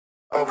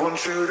I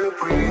want you to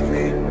breathe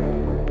me.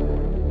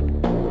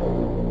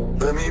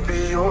 Let me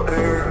be your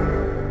air.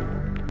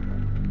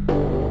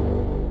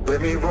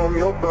 Let me roam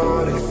your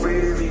body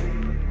freely.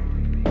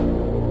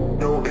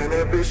 No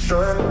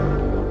inhibition,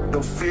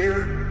 no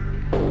fear.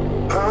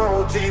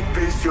 How deep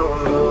is your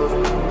love?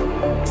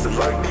 Is it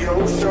like the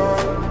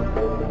ocean?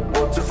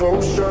 What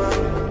devotion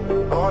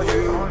are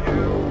you?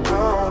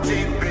 How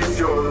deep is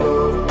your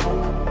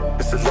love?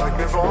 Is it like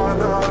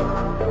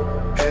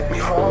Nirvana? Hit me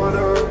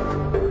harder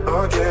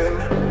again.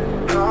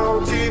 How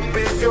deep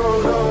is your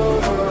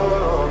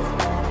love?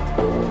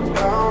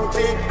 How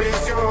deep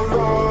is your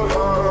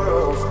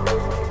love?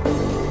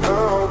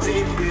 How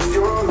deep is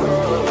your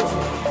love?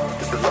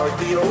 Is it like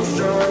the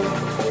ocean?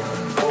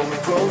 Hold me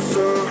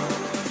closer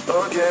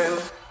again.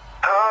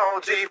 How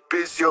deep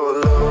is your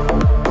love?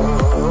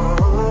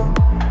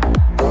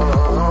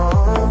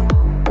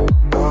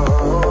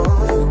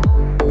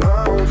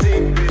 How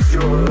deep is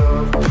your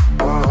love?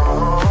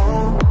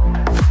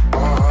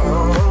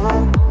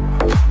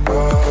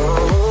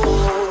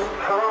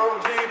 How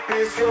deep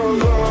is your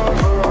love?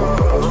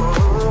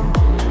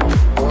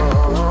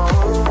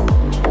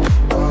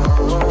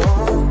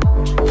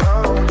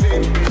 How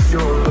deep is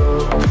your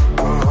love?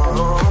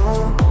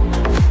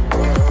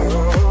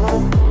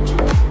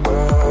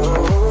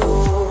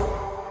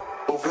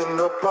 Open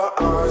up my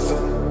eyes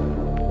and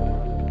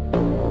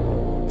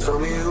tell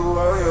me who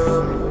I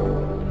am.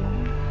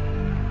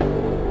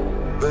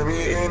 Let me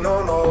in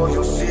on all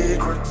your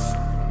secrets.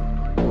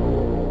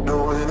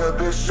 No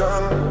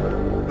inhibition,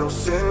 no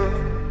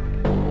sin.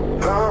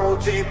 How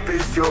deep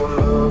is your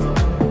love?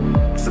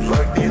 Is it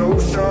like the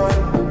ocean?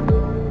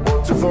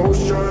 What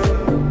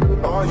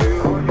devotion are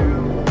you?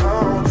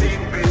 How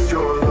deep is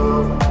your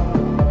love?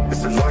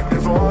 Is it like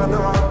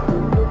Nirvana?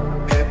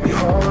 Hit me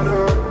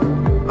harder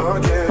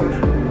again.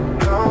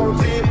 How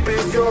deep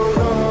is your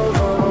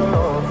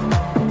love?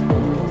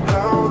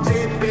 How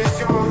deep is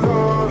your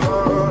love?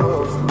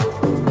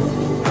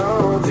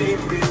 How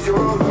deep is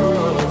your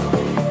love?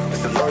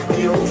 Is it like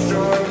the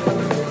ocean?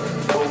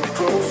 Hold me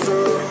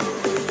closer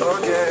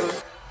again.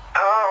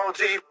 How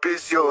deep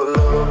is your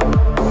love?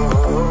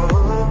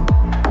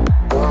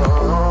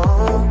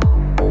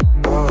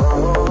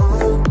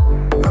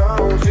 How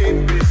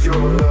deep is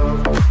your love?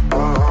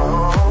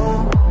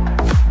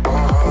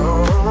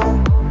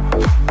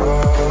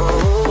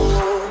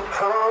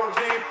 How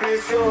deep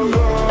is your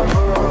love?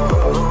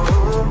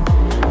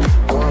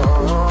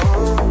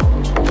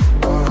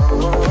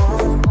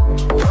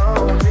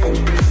 How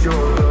deep is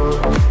your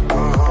love?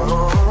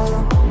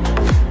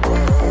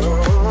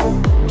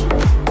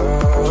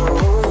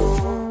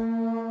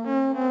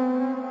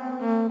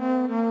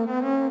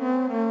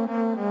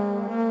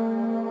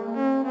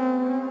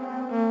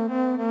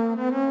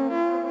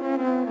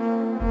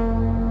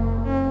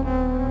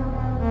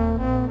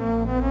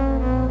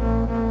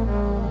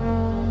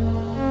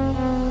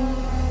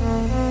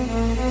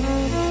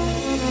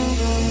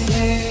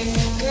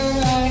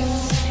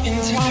 Cigarettes in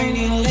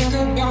tiny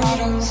liquor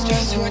bottles,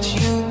 just what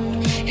you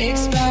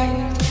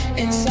expect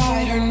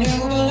inside her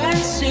new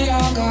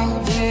Balenciaga.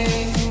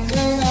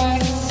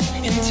 Cigarettes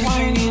in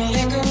tiny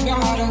liquor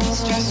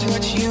bottles, just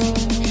what you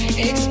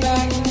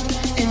expect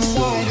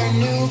inside her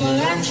new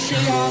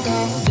Balenciaga.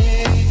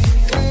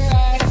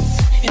 Cigarettes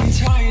in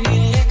tiny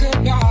liquor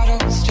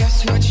bottles,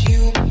 just what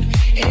you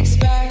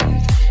expect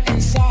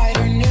inside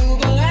her new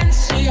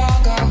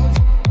Balenciaga.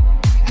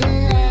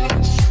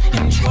 Cigarettes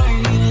in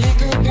tiny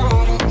liquor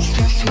bottles,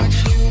 just what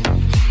you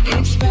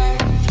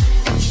expect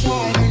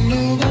inside her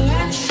new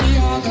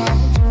Balenciaga.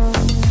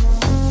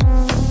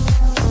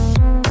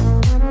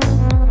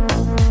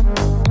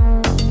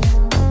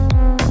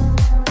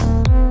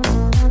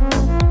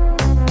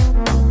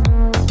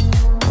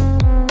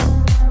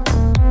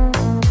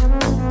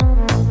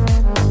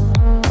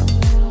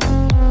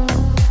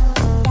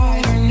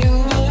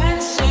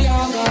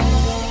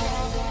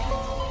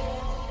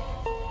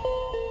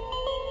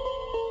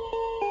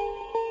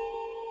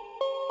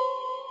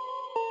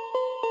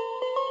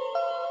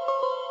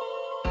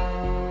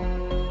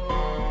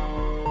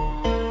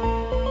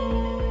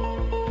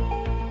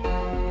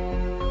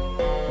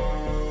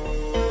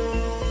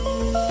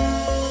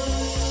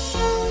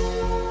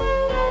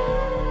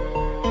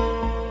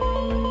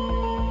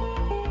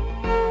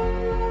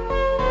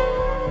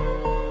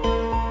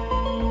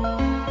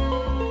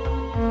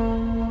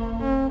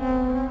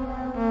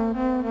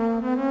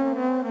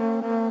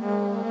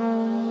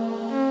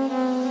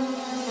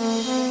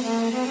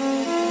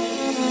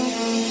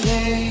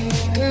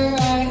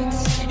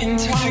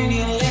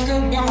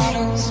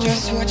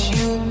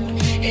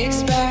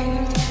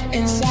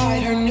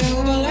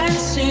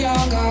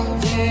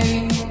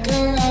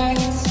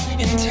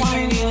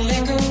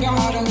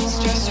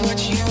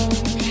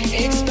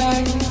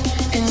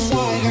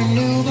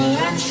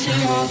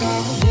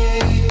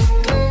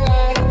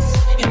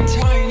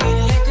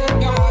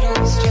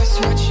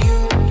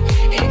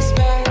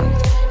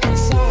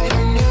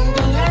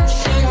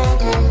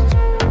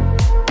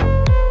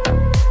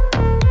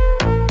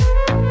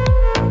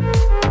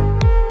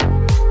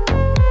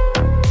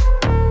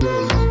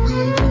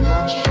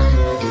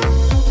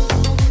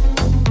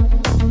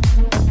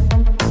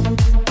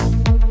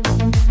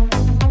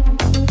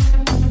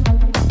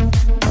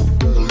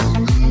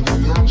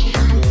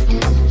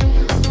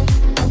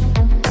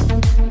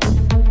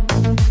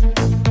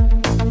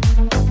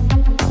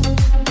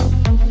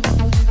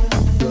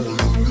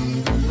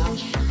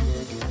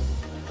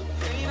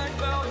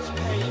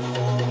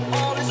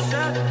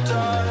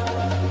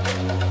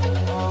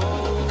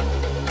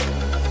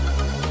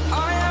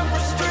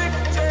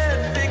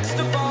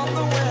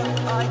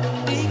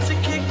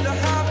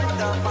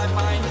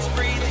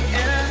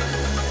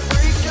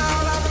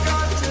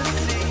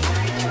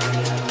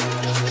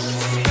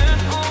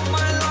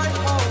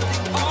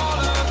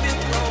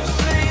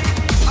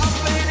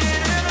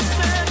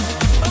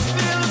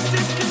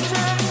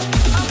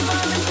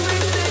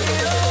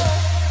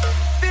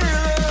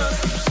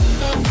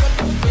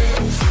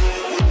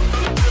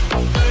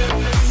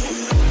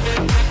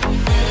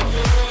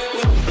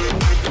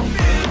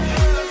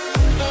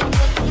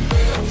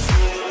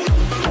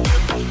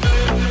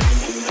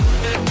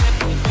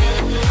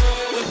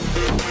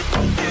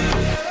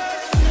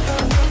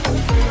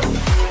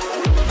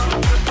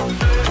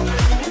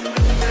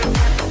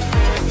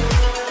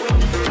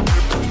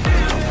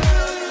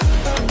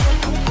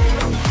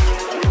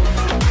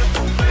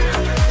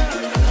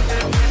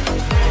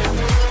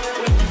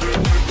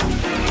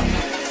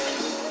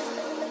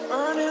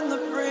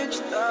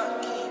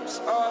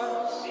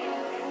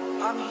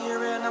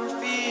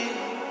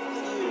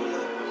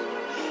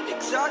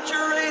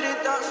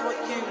 decided that's what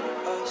you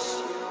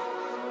assume.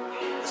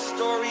 The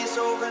story's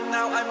over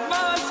now, I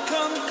must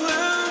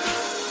conclude.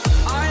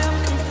 I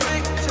am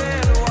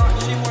conflicted,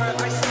 watching where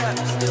I step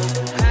still,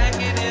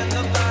 hanging in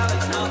the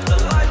balance, not the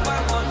life I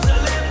want to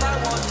live. I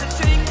want to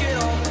take it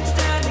all,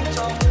 standing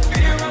tall,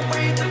 fear I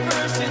weighed the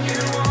person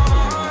you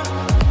are.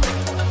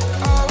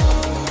 Oh,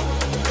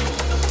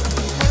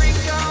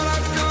 break out,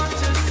 I've got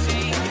to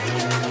see.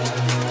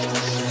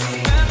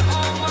 Spent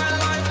all my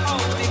life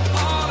holding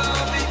all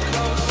of it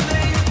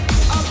closely.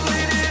 I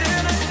played it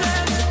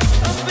innocent,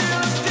 a feel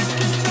of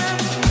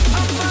discontent.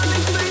 I'm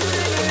finally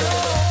facing it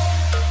all.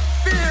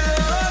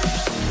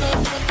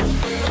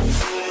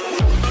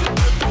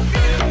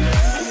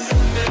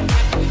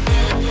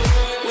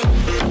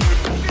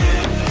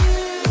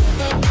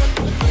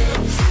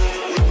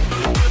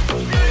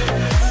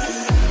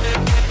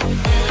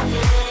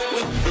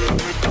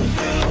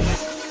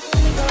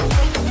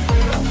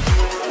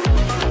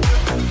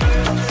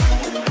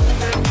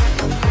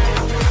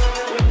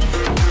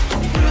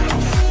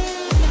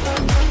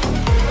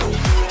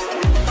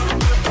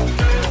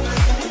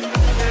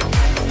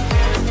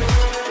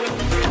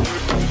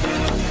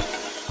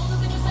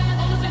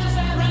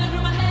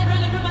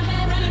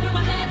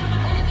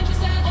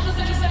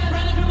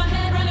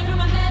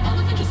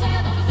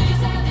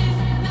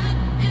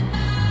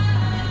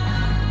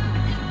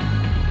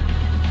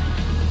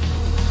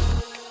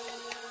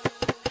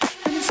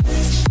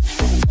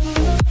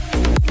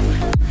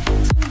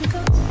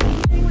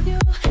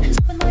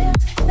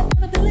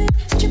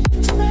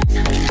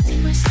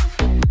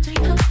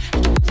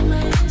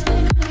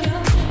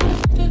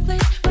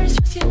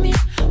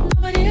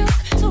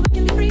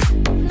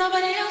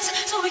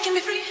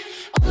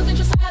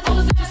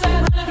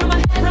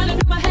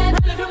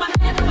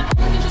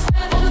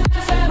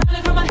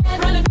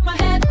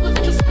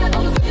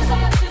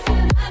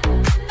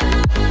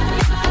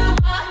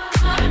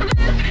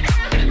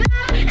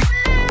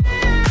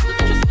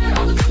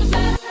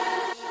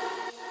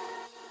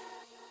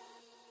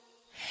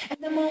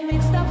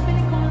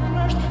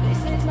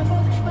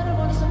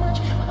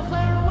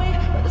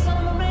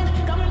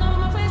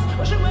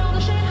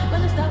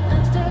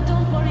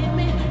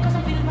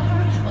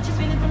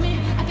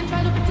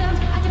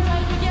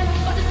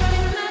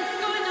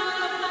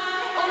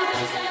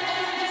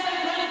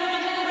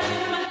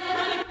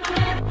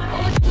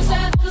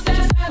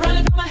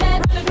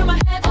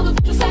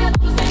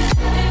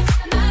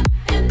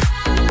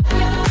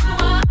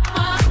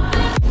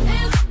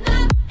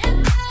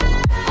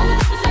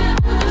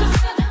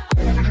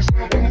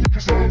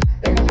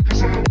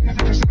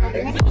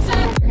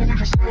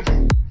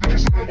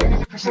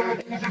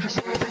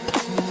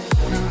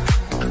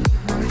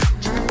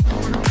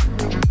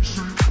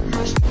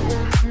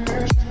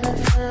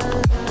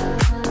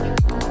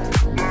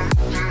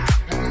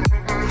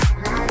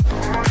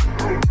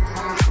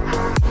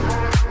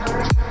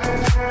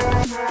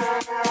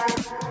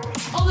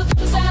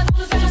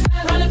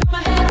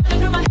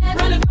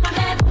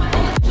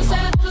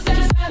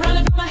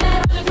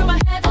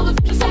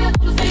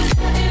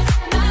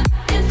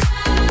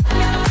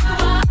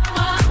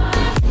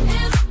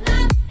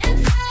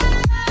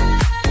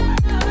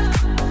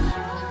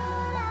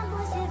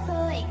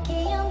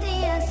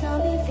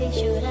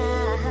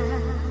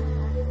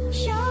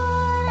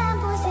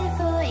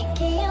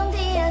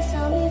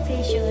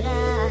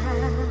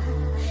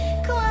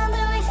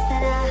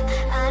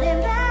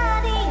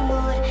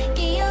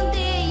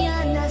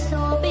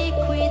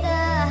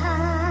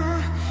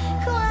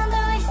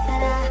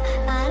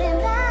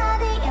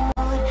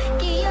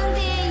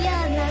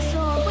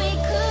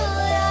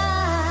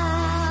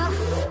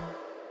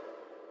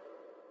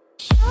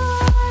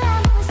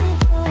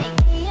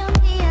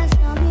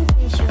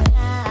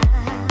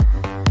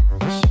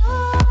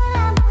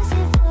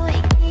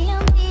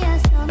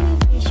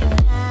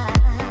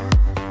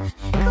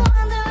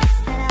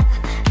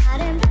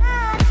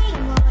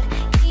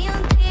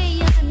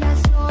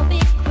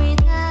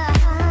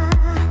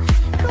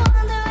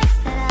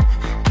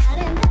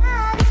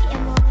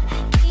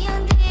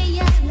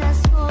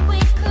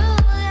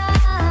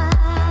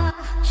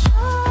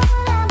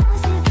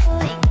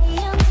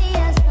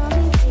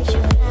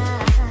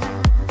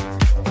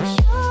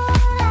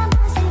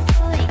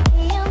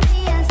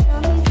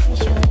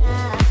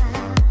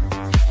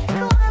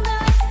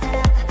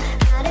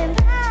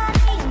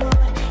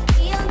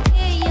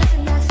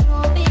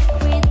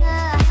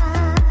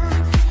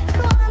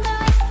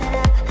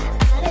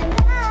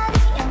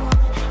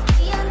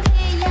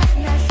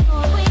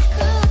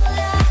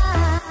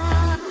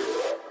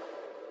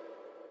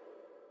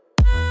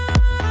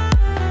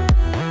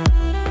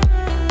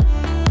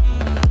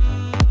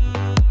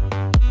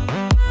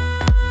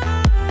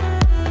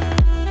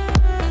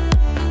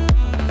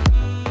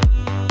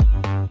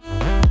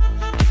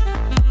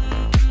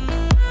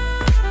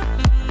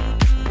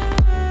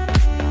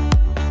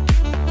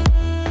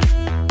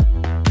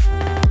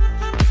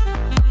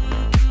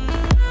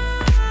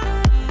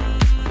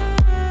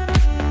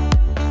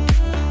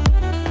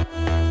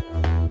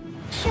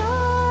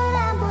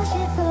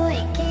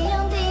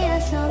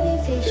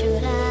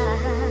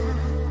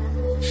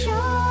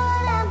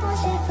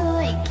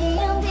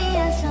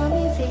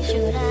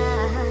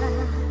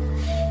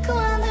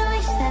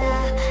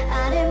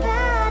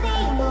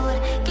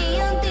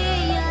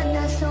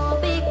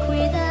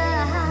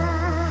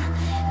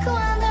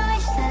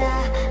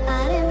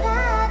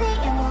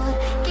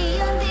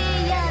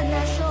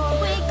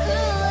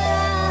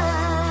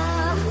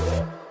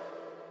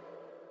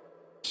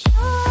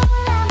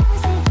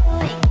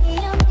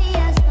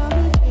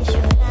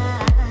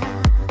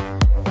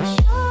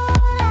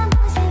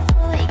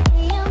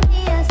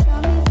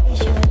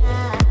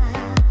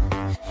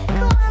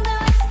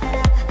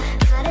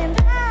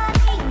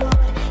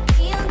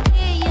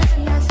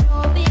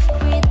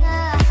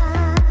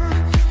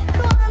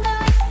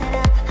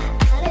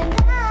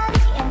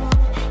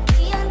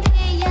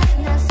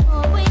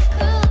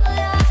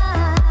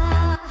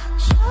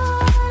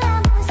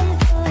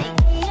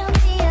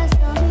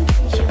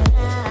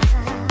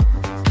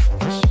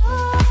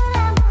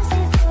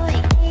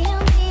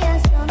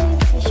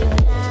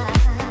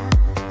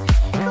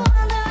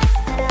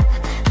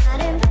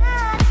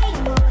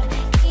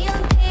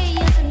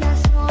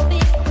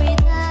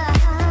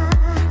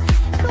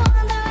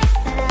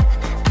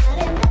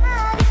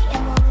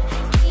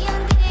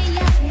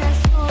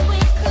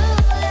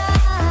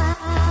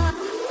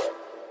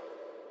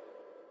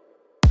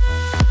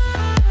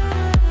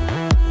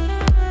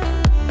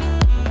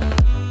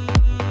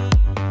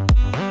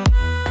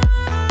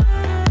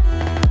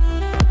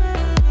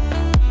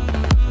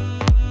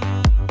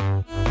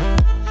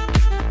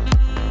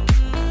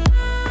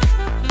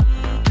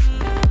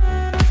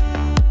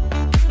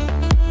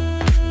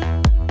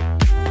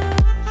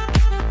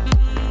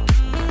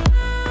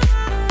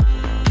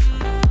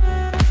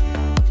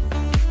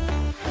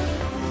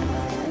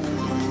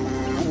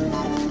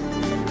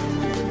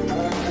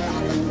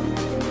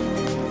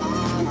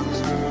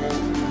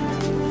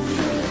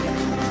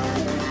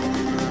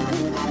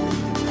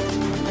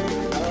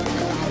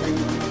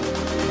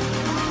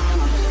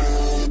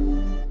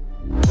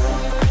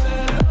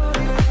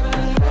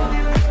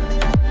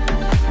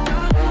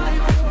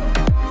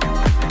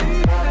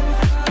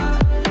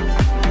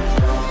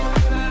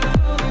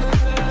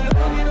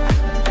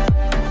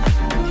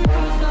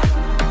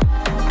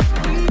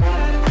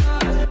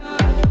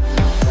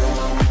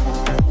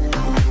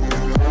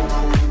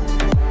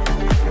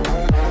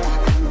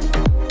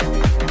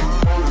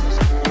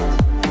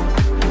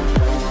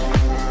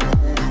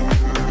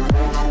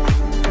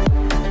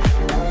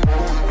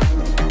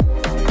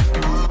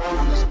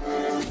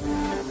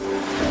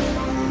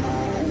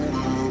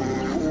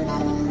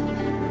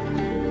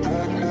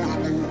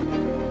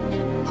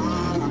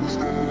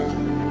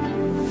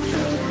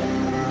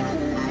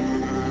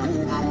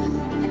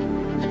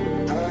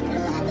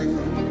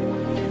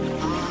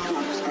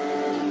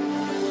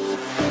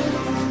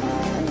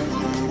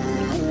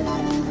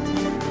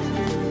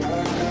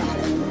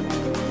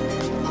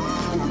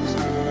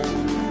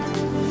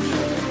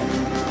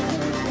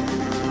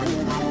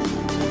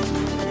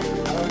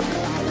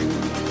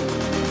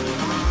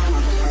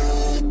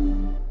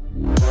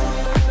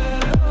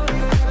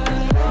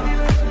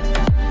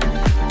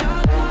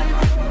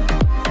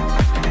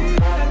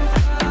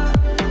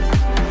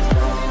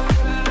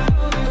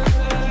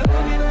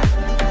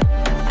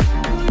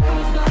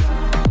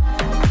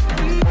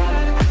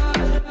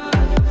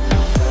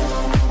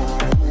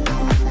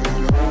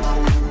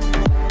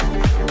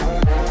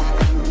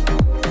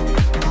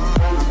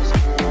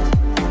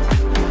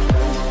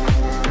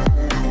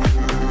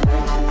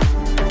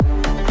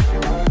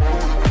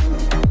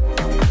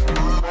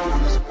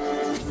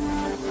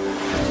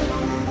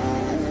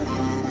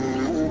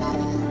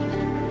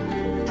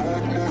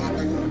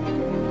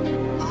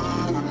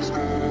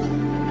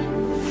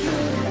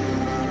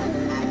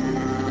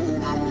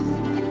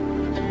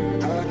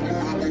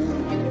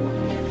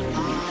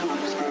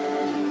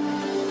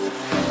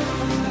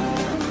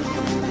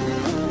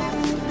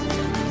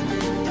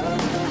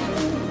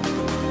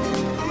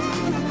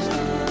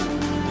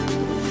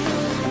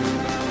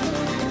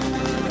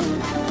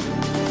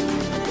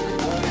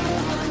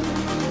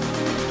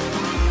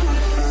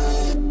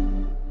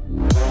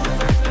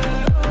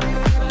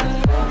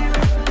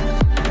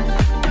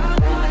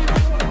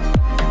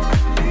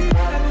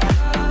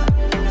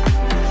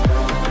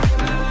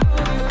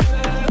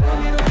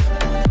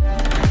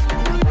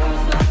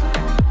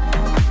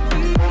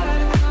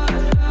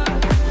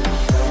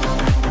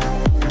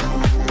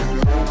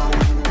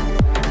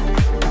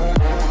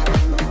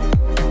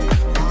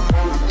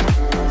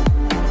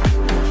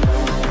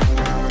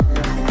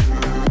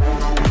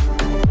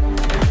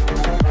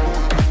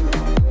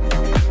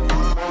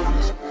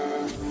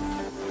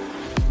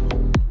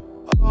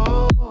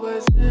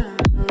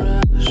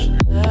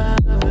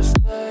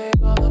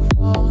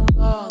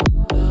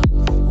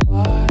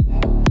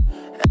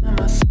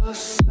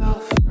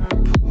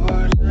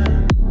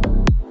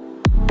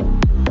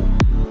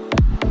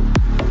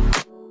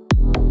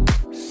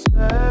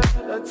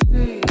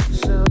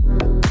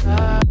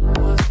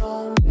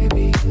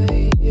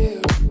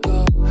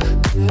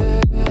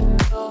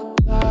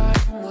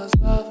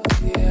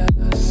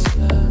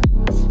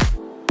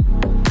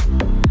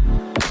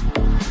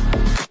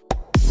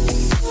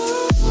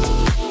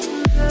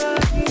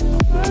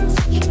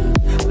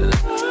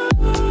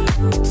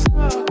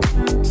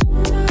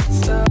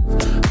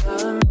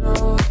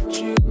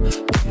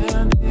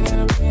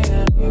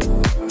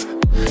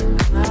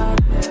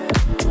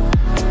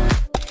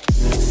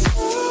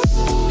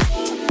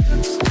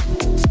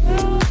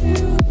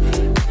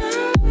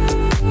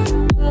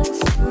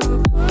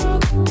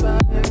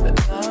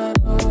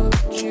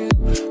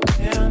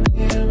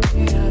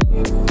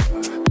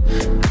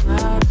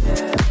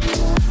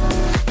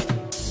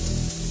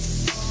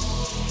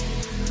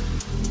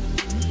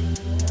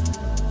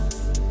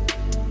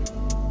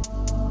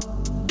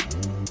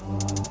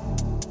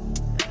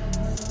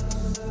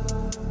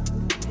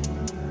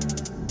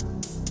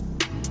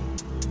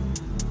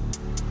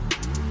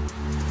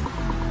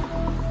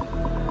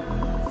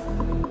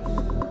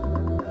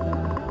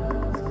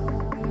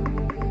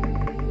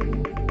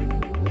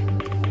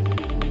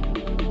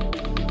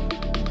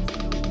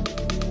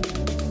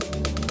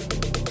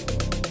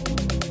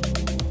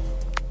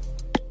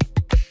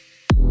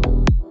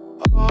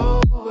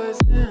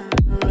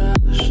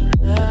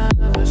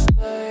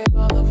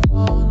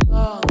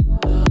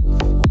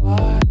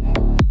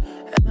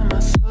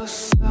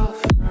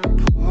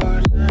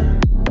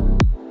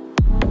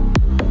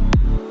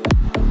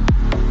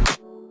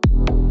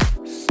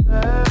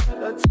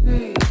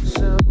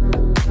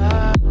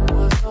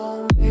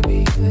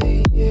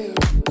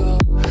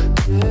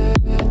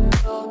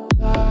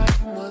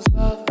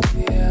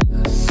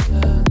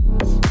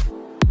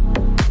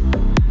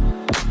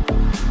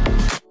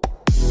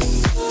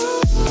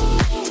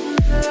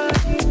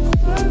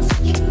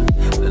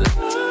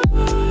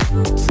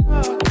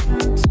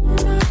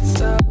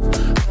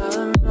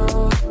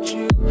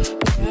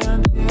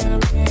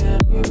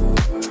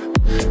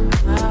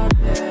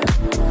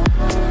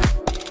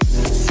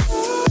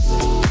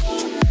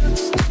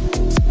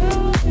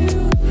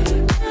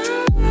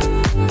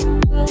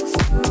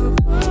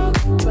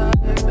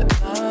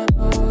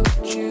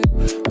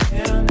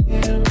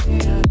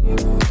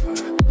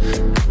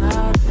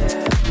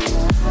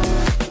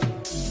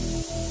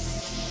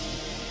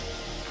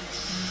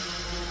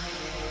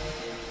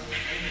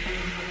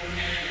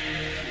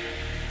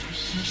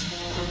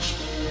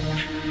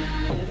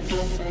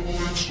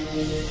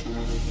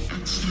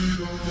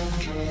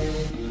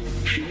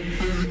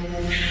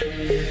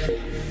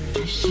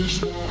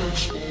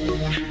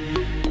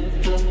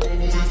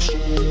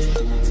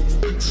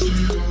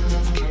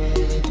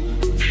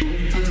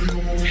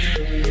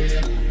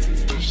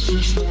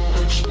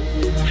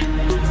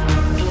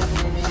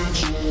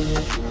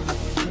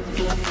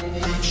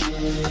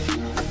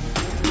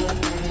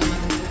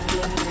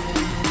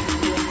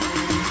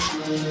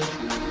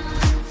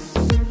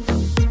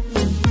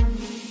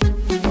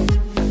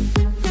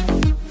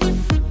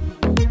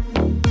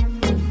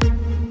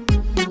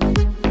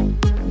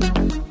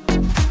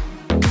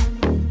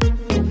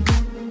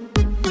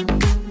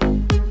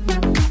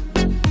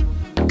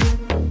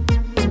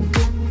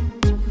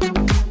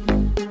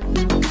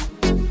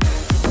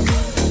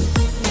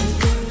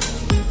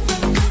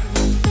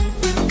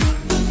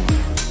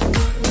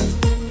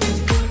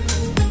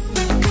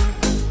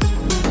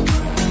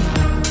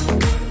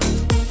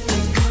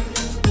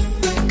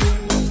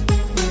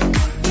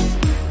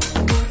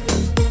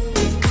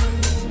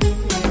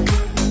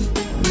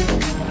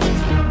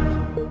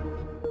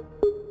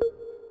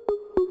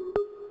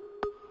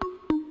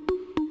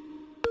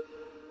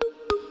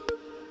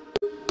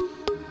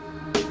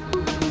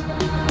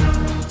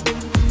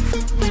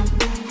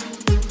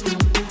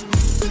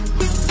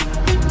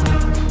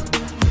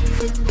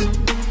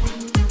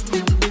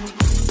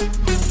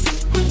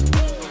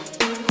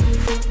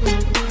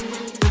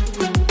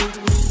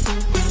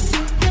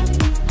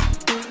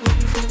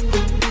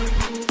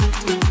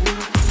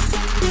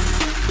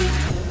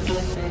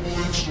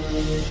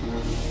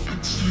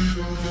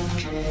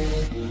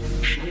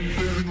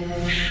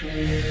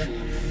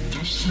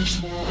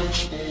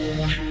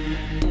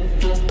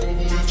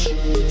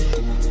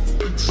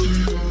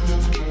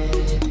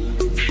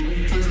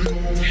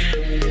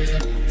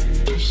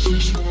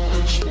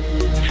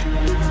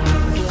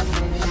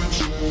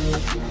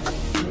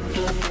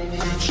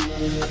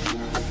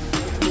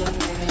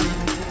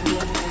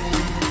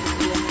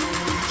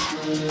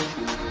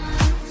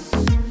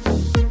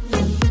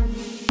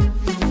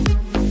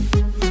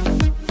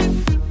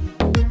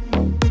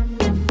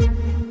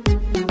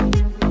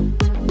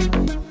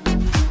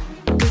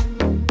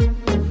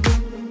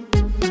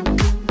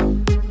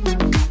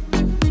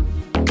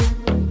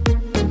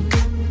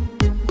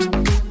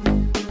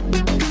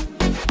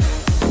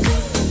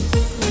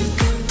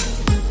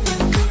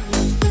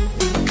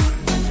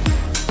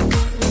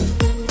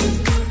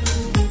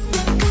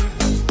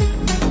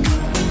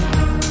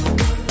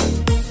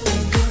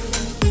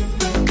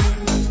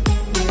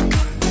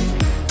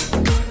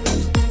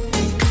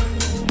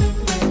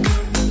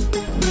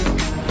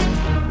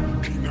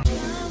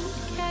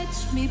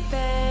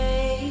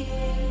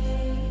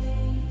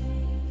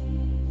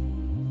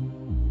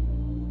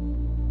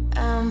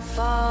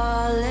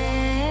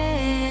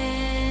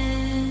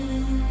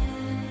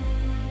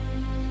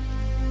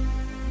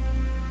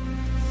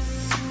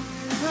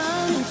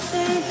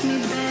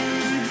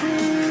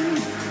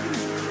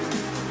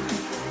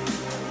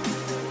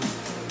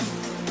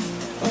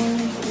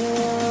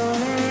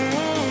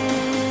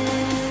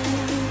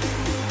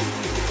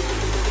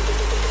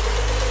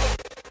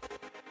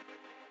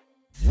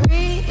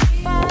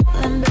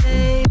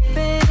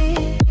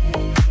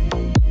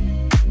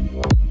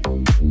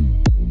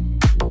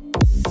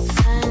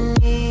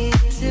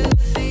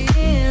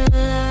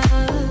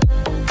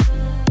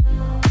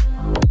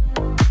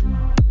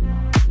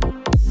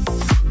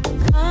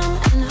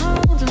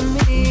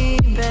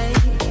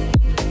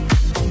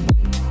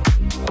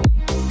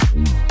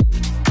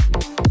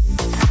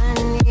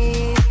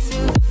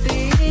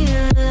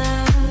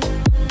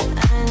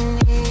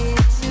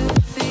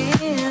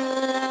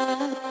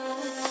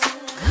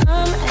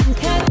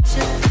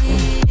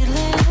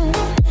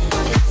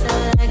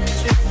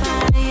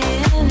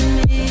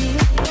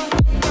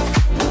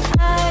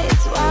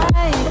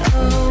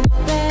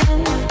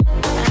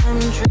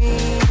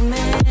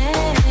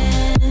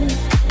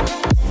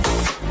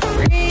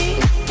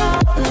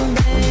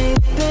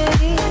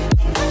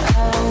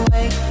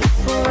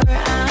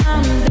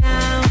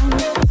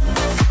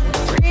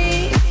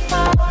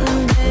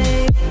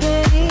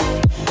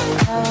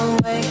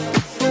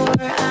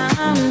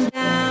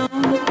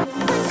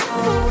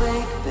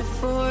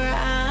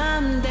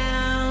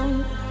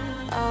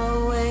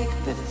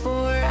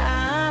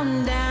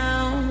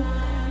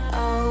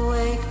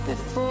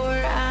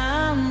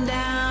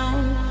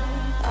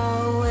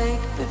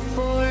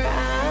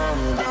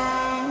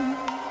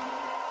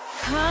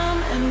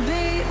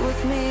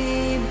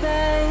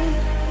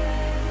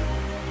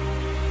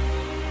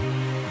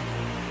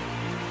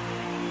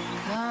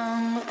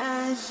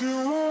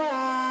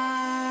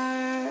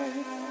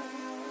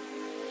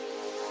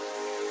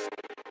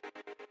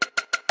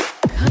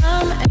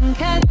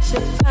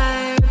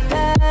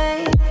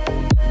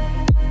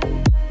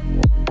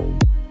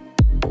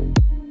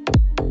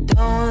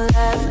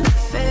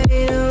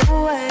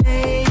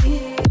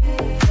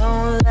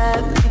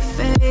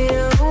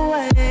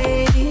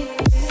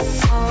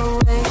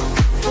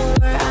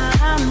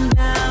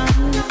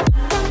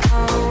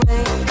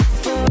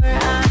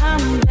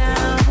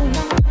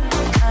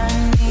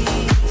 I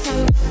need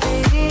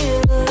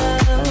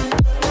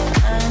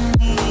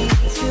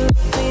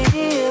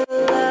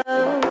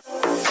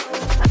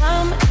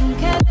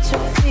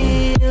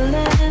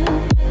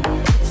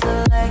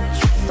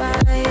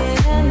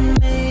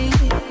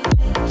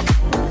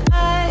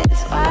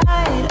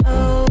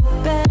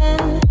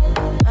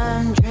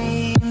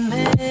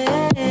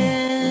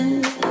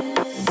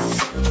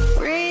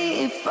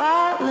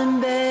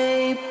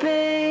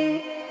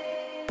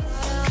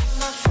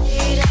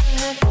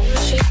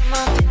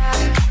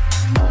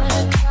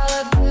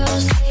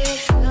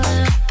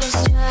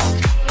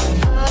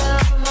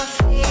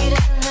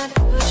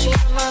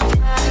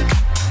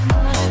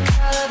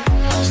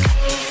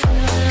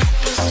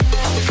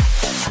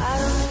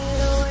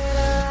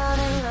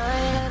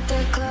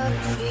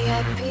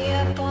VIP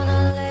up on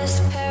a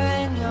list,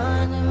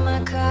 Perignon in my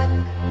cup.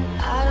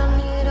 I don't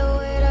need to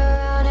wait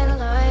around in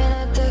line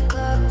at the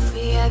club.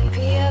 VIP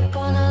up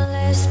on a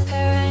list,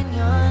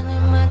 Perignon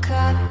in my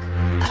cup.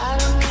 I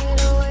don't need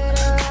to wait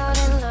around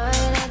in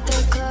line at the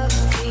club.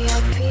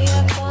 VIP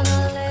up on a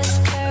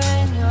list,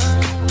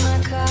 Perignon in my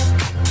cup.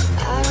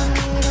 I don't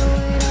need to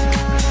wait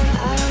around.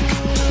 I don't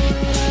need to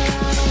wait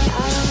around.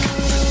 I don't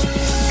need to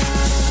wait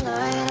around in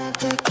line at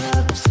the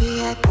club.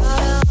 VIP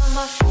on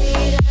my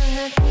feet and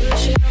the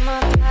Gucci on my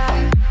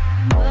back.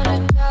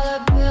 $100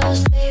 bills,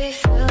 they be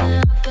filling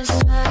up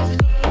inside.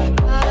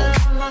 Prada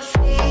on my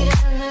feet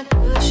and the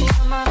Gucci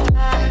on my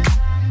back.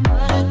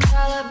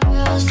 $100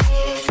 bills,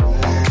 they be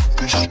filling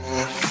up inside.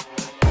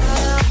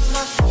 Prada on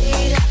my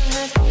feet and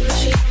the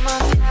Gucci on my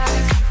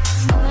back.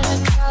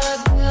 $100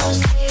 bills,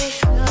 they be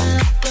filling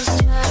up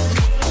inside.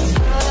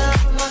 Prada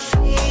on my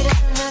feet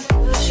and the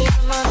Gucci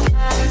on my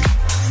back.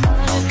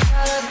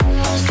 $100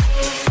 bills, they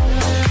be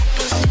filling up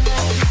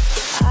inside.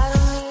 I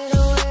don't need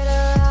to wait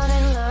around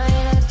in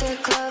line at the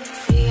club.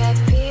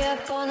 VIP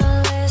up on a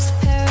list,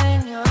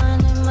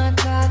 Perignon in my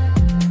cup.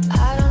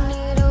 I don't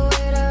need to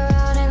wait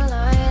around in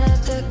line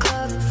at the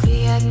club.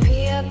 VIP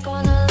up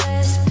on a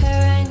list,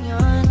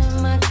 Perignon in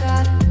my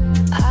cup.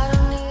 I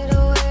don't need to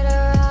wait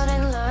around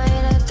in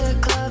line at the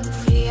club.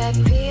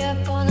 VIP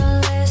up on a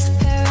list,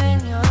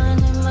 Perignon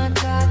in my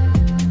cup.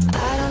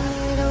 I don't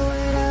need to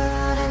wait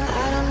around and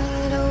I don't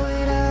need to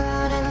wait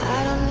around and I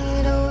don't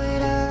need to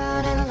wait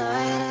around in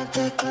line at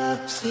the club.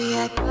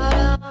 VIP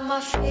on my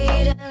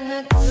feet and the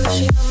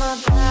Gucci on my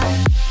back.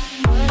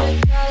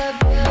 $100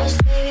 bills,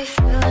 they be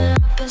filling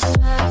up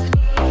inside.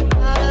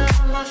 Prada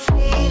on my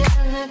feet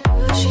and the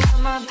Gucci on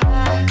my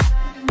back.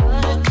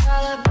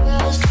 $100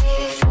 bills, they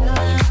be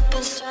filling up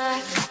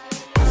inside.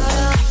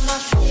 Prada on my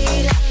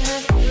feet and the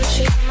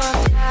Gucci on my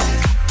back.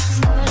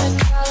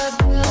 $100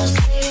 bills,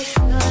 they be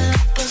filling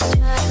up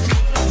inside.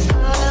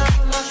 Prada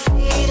on my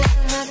feet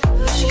and the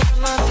Gucci on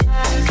my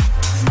back.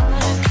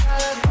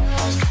 $100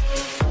 bills, they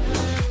be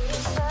filling up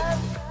inside.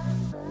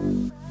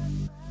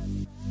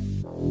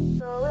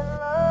 So in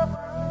love,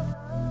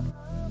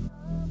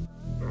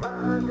 my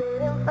heart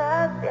beating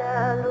fast,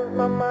 yeah, I lose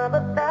my mind,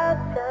 but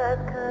that's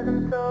just 'cause I'm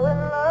so in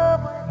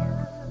love with you.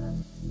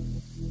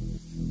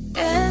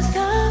 Can't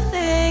stop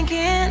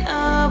thinking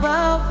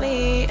about me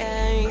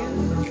and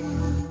you.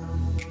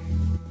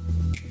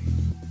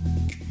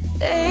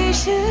 They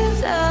should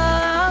tell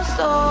our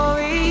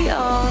story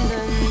on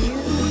the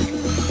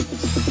news.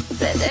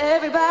 Let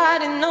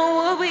everybody know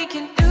what we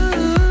can do.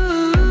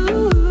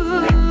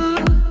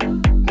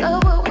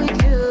 Love what we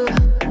do.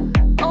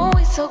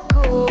 Always so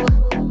cool.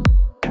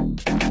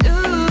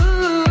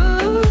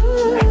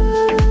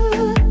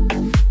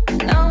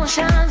 No one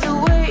shines the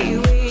way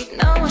we.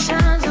 No one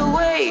shines the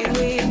way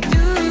we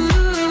do.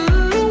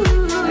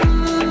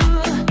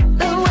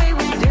 The way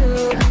we do.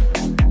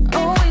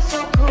 Always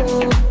so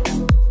cool.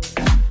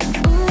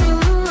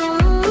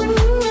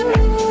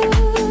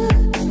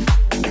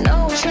 No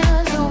one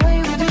shines the way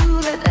we do.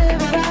 Let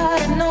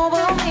everybody know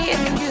about me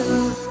and you.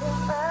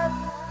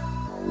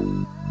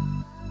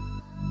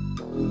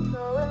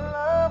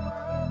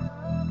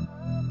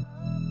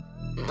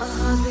 My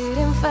heart's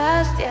beating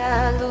fast,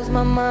 yeah, I lose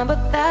my mind,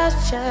 but that's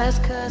just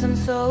 'cause I'm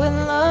so in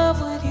love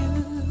with you.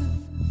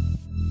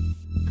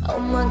 Oh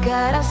my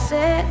God, I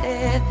said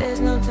it, there's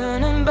no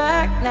turning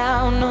back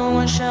now. No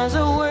one shines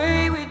the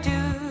way we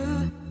do.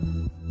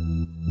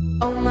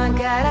 Oh my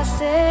God, I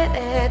said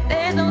it,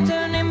 there's no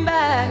turning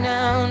back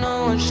now. No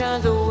one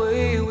shines the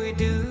way we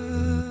do.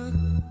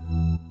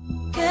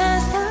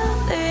 Can't stop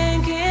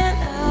thinking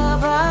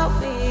about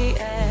me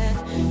and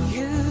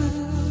you.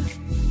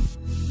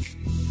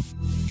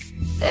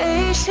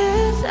 They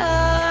should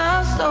tell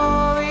our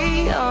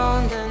story on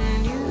the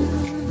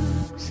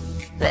news.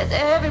 Let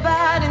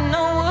everybody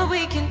know what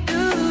we can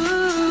do.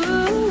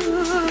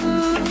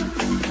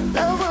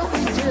 Love what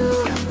we do.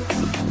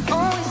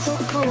 Always so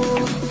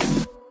cool.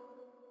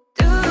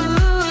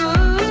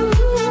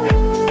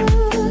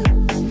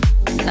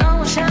 No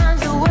one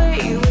shines the way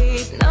we.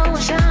 No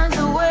one shines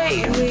the way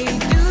we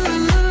do.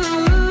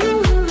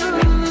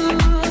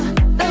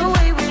 The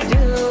way we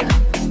do.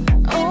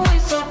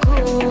 Always so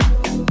cool.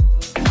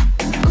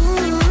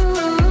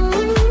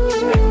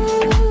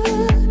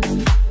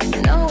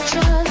 No one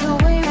shines the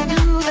way we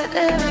do. Let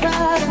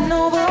everybody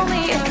know about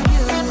me and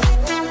you.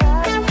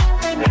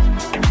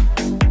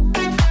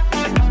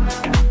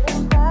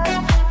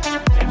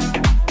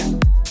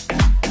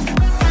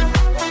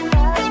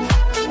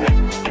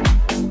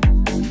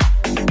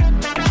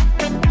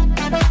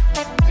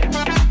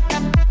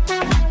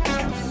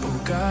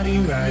 Bugatti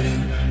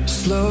riding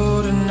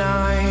slow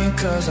tonight,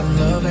 'cause I'm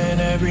loving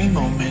every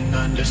moment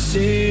under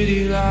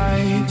city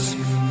lights.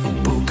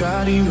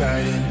 Bugatti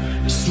riding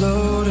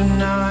slow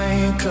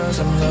tonight, 'cause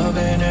I'm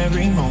loving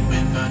every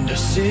moment under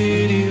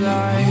city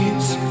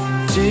lights.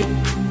 Tick,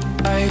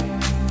 I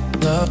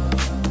love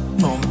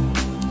moment.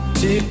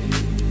 Tick,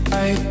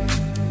 I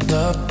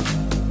love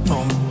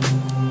moment.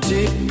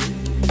 Tick,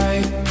 I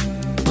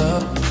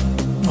love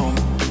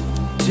moment.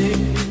 Tick,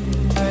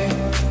 I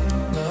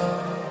love.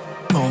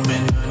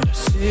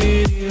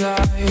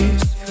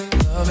 lights,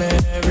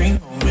 loving every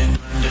moment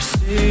under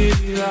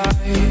city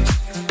lights,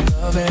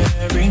 loving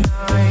every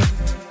night,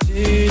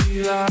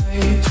 city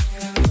lights,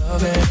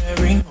 loving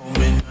every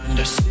moment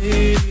under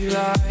city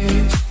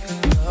lights,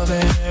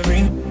 loving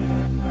every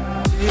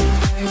city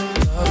light,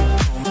 love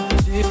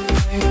moment, city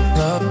light,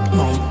 love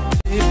moment,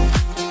 city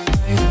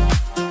light,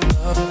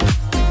 love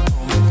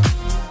moment,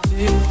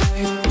 city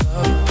light,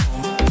 love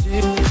moment,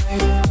 city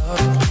light,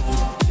 love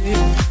moment,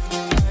 city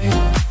light,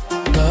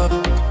 love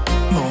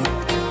moment.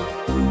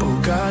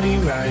 Bugatti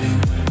riding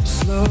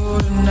slow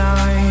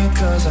tonight,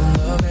 'cause I'm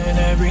loving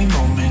every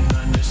moment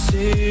under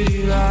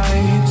city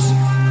lights.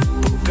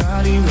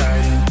 Bugatti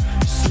riding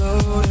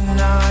slow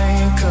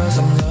tonight, 'cause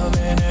I'm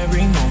loving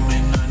every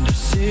moment under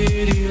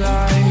city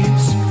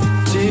lights.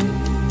 City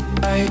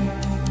light,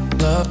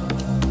 love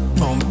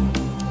moment,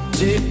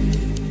 city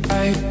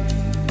light,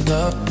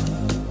 love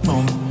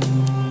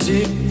moment,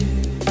 city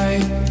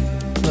light,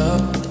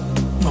 love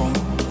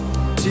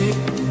moment, city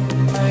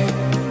light,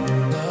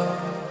 love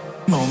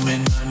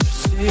moment under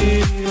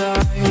city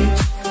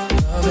lights,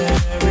 loving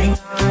every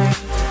night,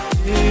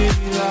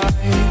 city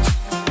lights,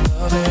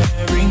 loving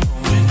every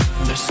moment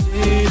under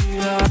city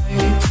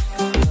lights,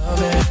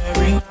 loving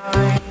every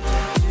night,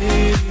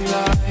 city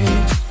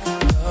lights,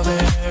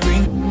 loving every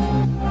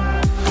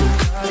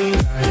Bugatti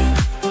riding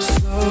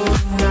slow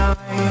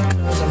tonight,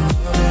 'cause I'm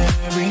loving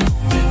every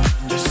moment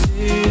under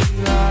city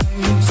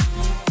lights.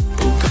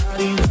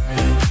 Bugatti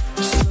riding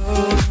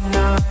slow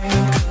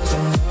tonight, 'cause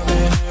I'm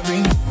loving every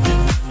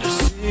moment under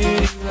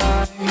city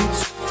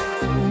lights.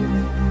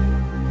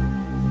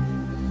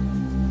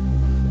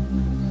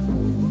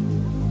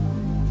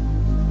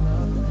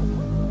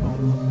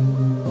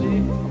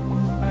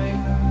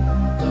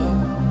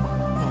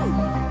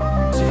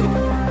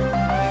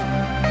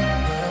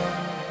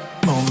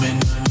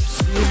 Moment under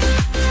city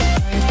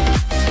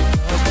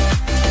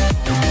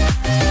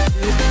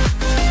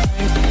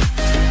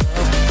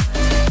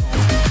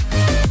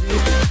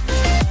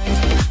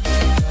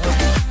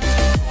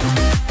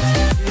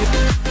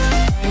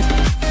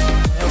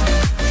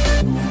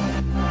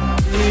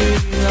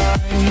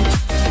lights,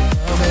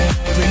 loving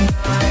every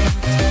night,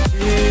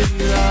 city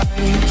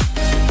lights,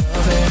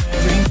 loving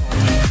every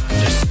moment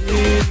under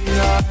city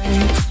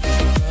lights,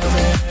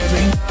 loving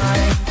every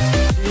night,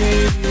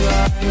 city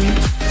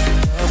lights,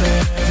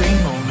 loving every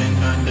moment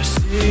under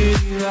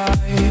city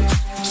lights.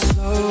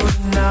 Slow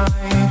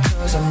tonight,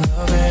 'cause I'm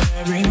loving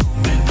every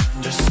moment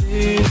under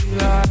city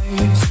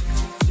lights,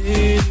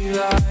 city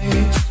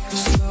lights.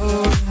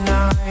 Slow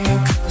tonight,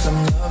 'cause I'm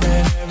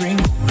loving every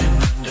moment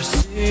under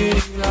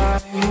city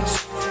lights.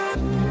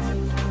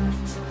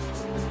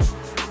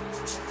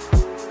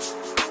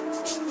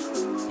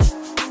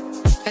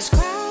 A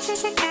scrub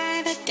is a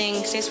guy that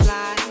thinks he's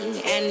fly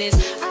and is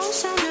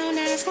also known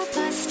as a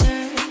buster.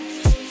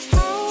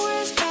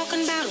 Always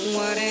talking about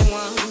what he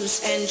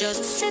wants and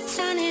just sits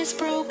on his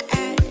broke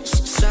ass.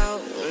 So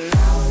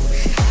no,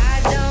 I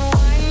don't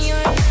want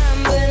your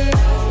number,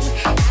 no.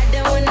 I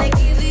don't wanna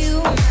give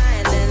you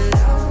mine, and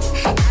no.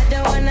 I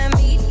don't wanna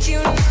meet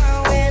you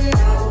nowhere,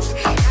 no.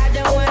 I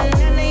don't want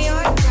none of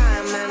your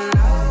time, and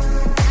no.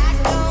 I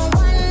don't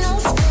want no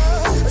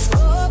scrub. A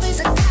scrub is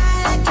a guy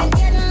that can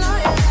get no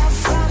love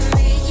from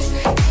me.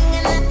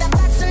 Hanging at the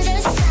passenger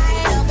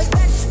side of his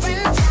best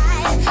friend's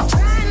ride,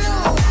 trying to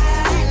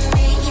ride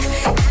me.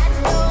 I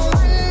don't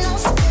want no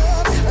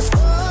scrub. A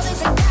scrub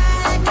is a guy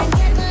that can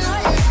get no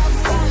love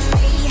from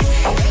me.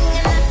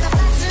 Hanging at the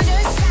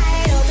passenger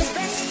side of his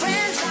best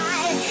friend's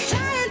ride,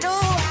 trying to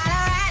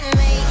ride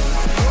me.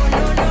 No,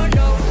 no, no,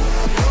 no,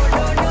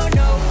 no, no,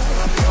 no,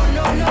 no,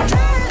 no, no,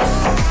 trying to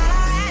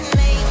ride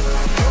me.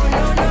 No,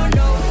 no, no,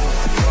 no,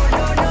 no,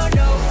 no, no,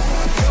 no,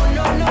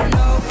 no, no,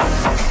 no.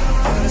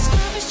 The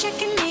scrub is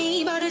checking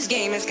me, but his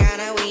game is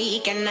kinda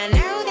weak, and I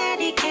know that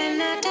he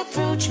cannot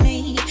approach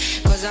me,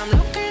 'cause I'm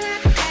looking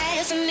like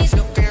ass and he's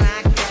looking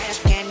like trash.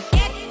 Can't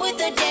get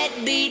with a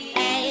deadbeat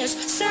ass.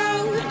 So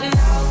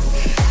no,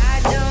 I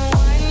don't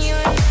want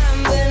your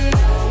number,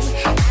 no.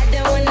 I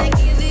don't wanna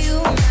give you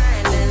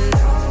mine, and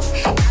no.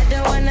 I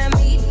don't wanna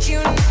meet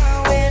you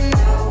nowhere,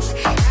 no.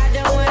 I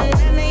don't want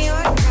none of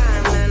your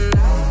time, and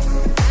no.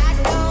 I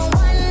don't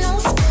want no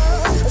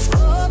scrub. A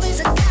scrub is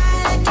a guy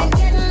that can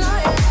get no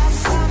love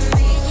from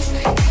me.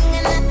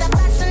 Hanging at the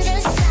passenger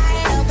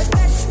side of his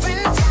best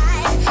friend's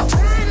ride,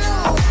 trying to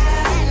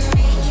ride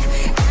me.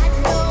 I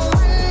don't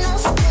want no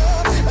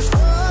scrub. A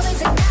scrub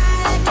is a guy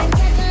that can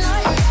get no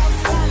love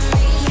from me.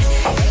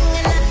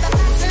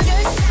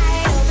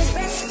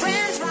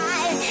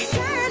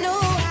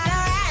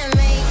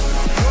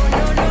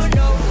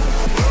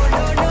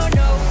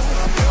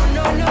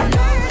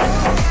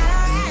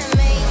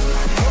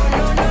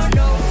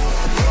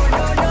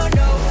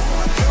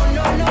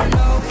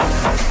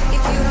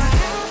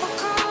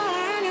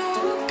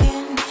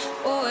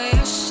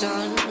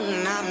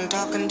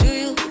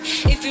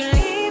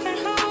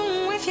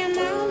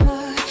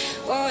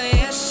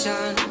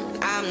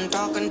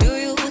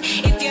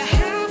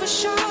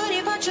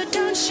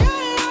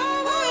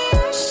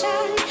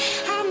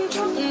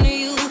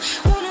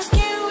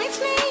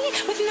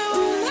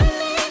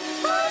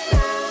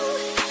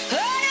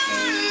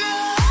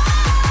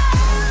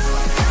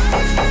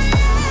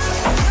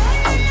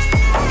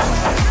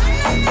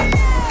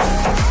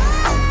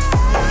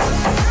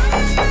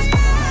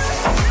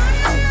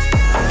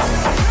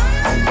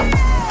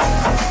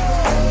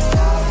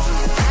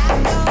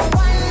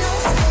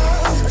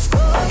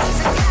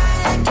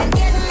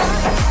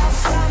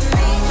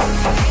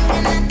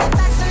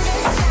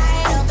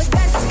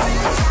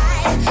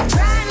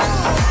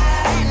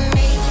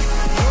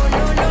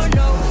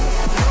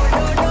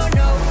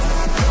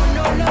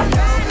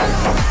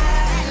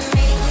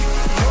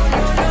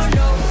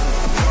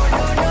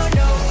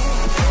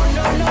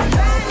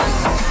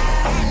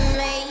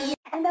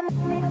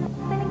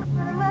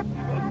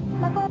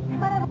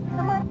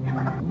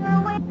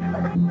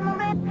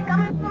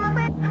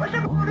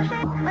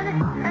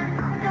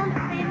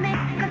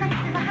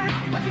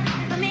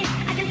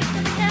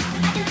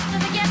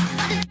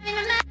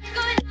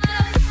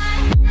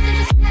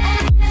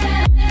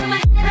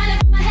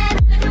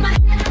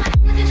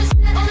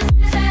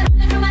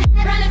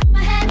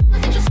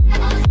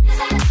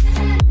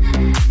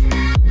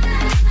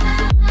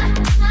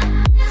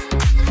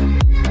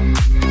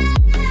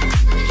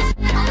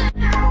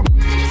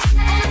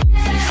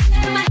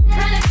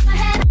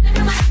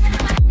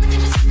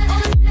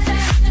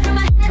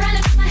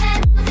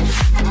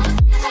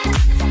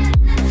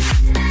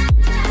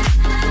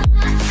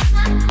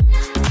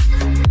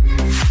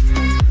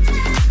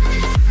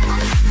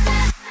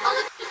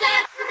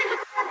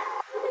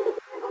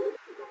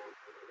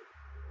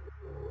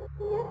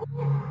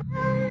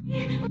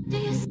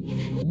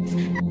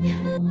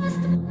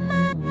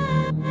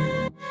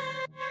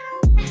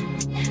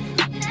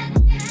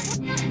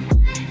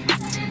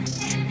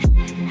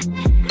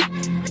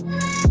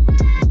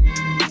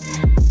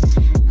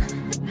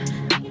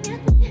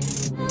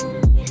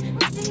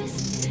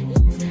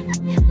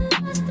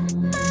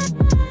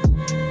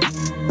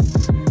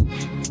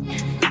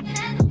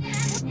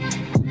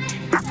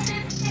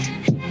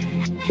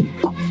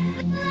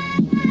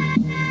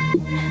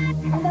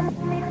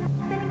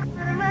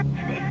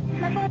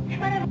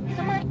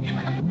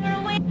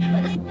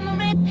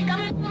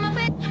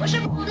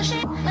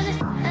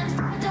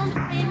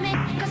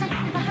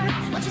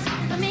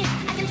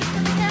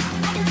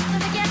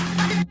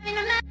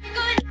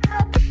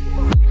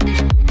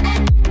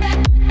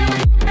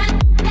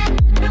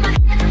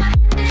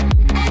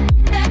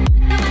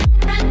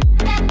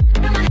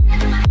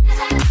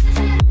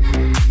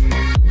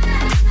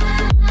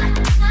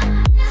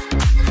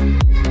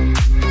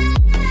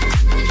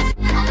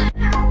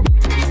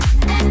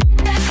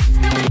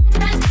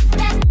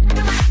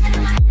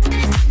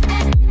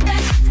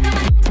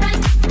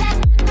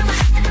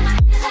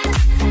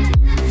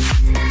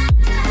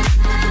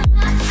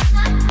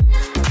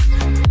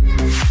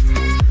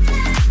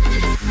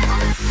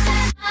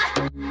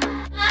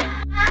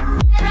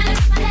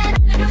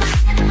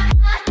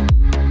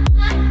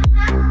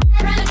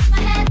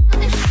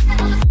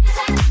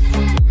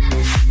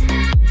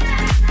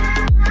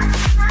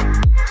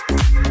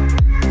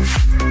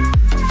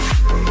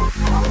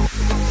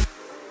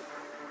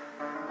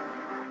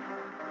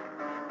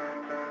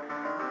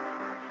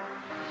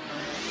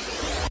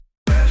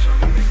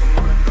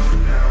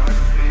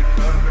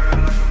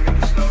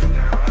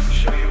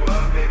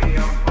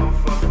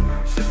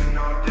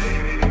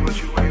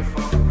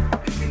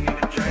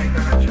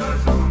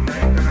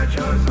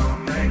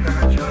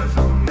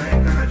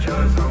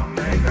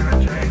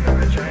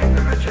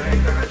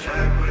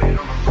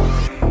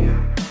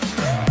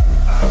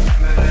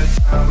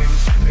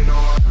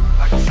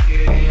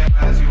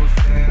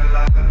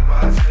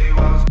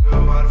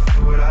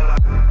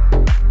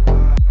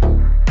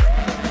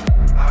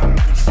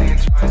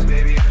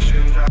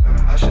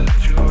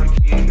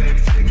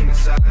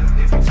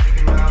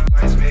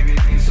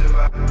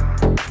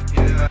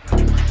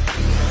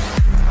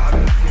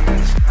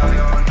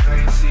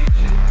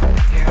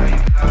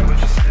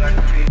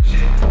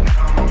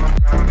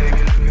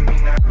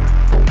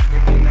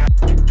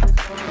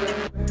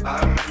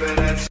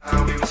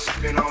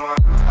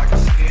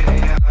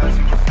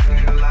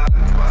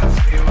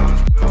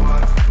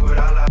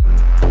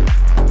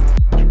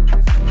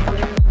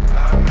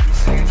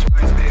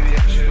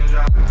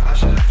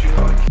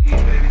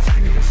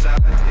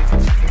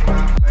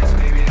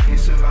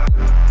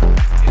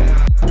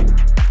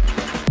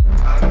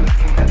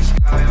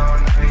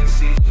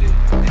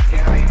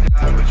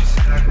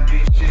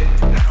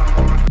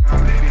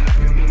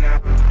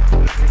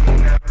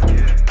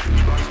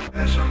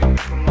 Show me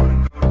if I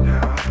wanna go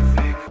down. I can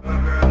fake a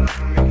girl, I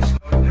can make it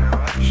slow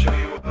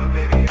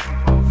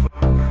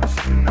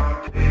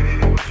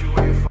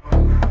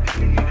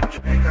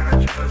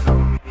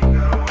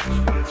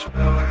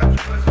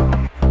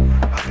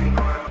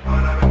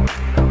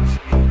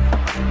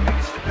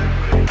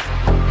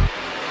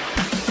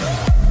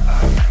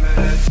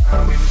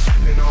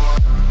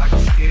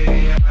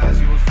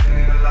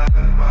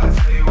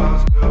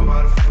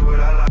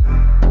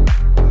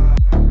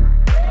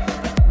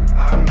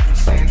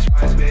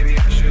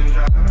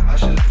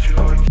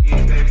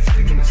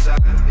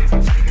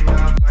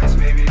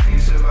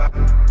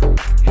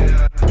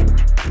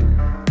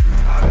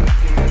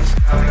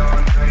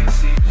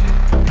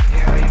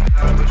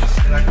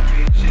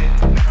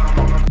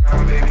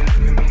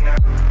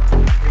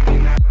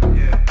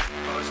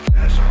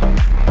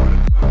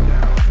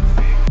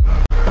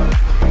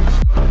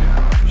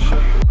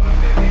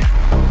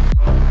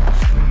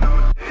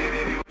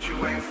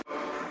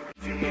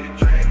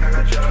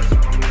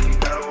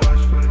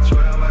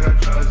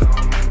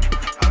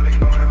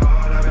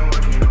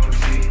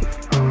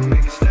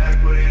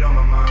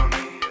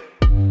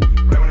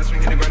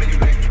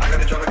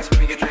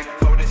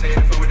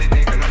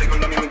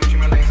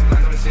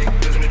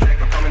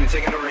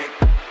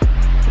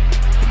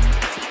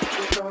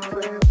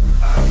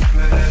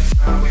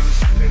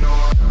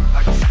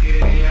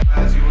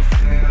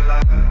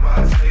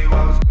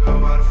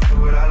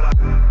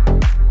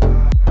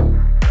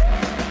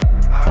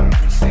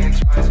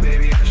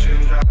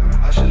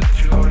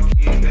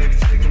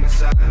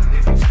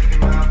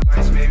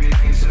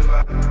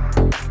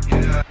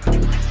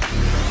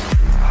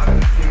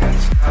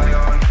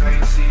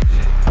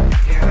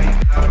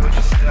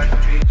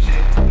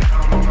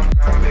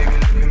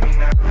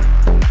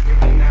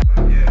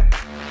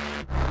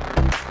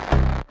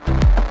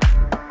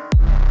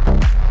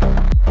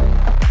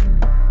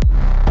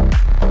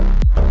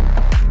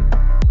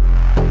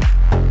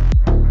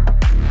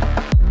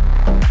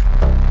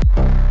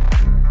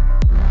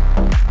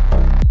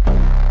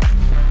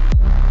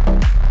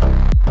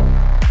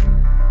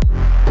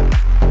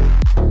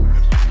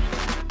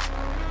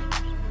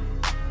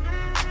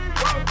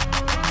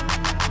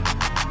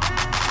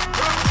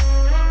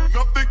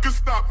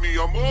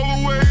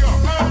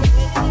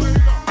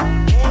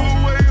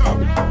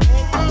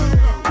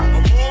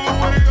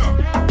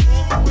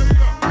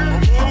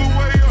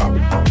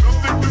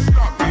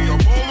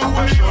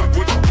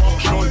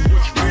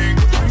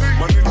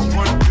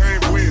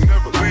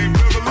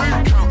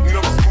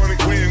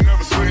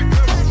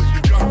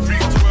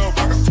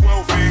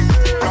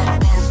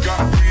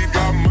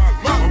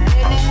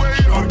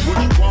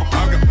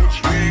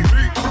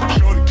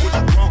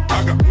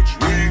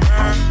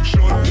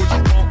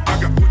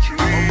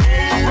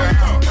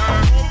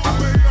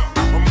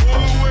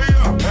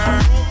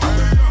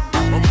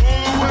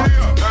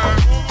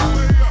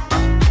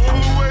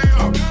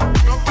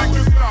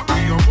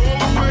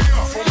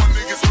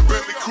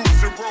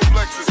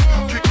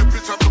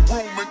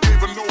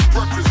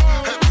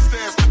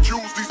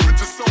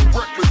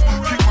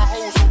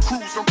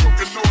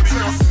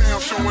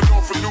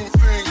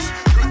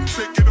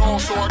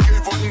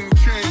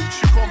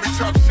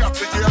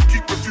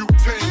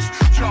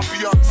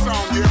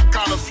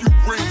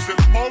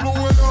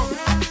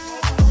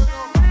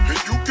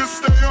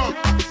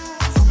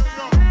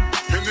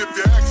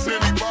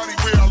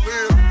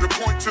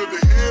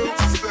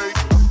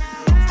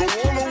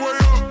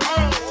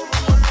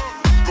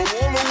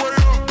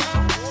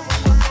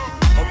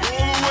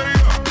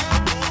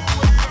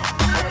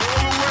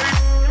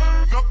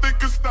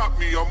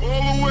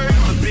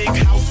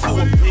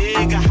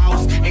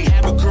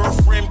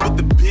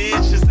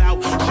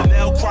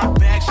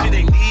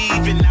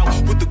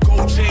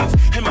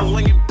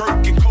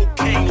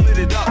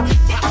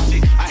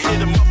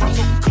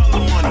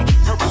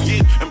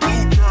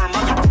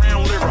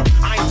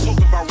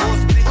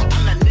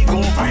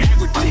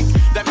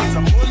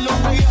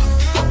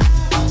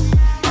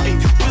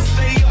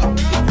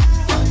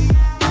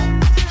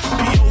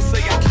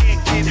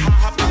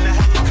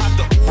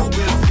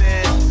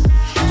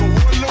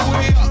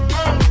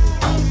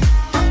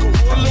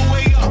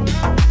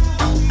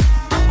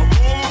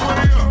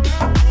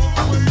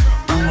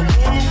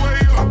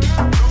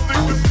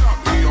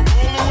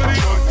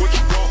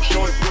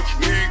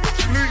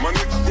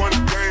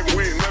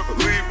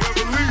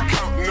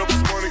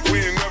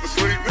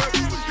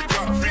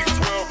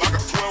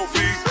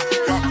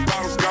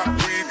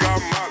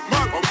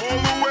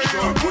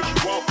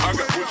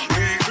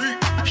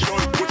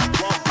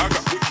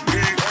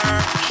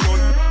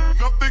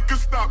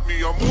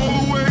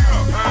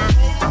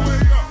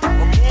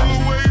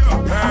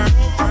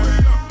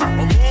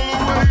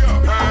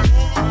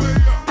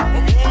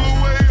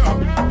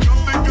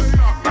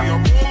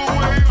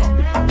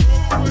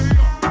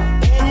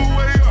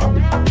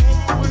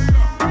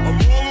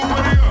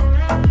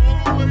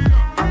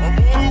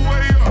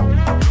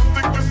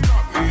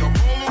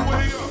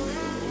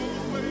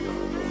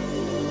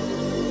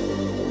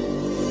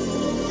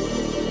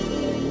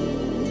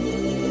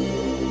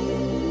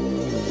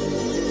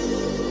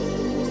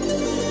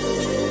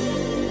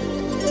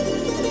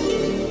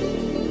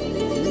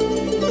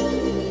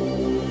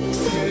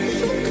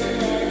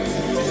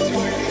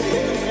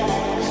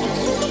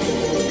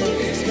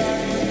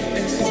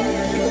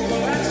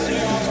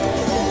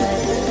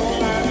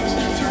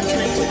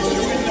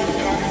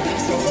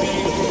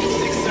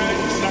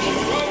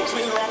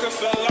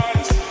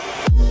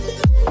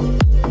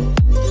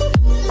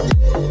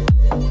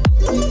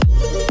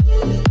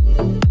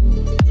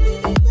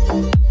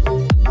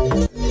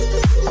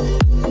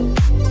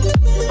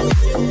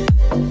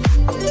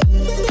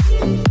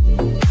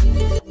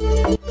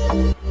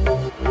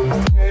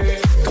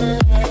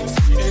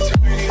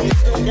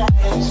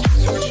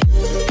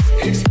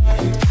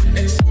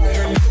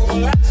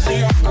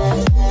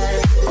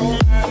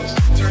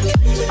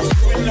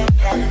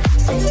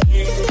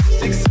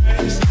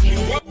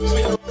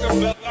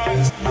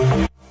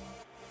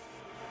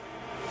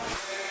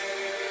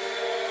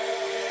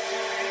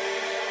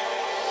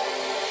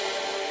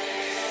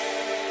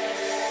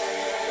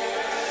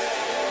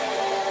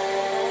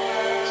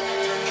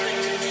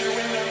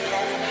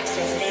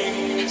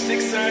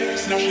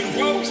sense. Now she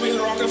rolls with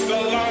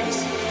Rockefellers.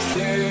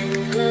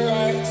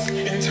 Cigarettes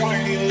in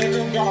tiny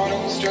liquor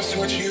bottles, just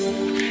what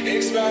you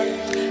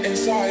expect.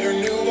 Inside her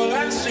new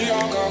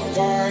Balenciaga,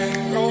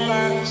 viral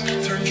romance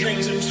turned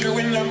dreams into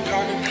an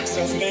empire.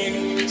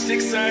 Self-made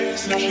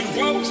success. Now she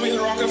rolls with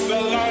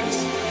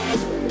Rockefellers.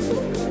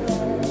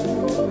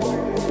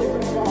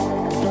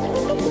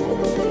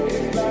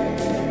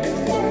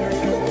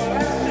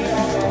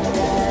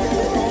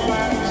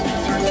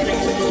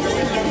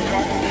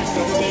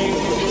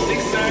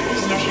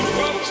 Now she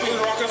rolls with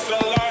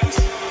Rockefellers.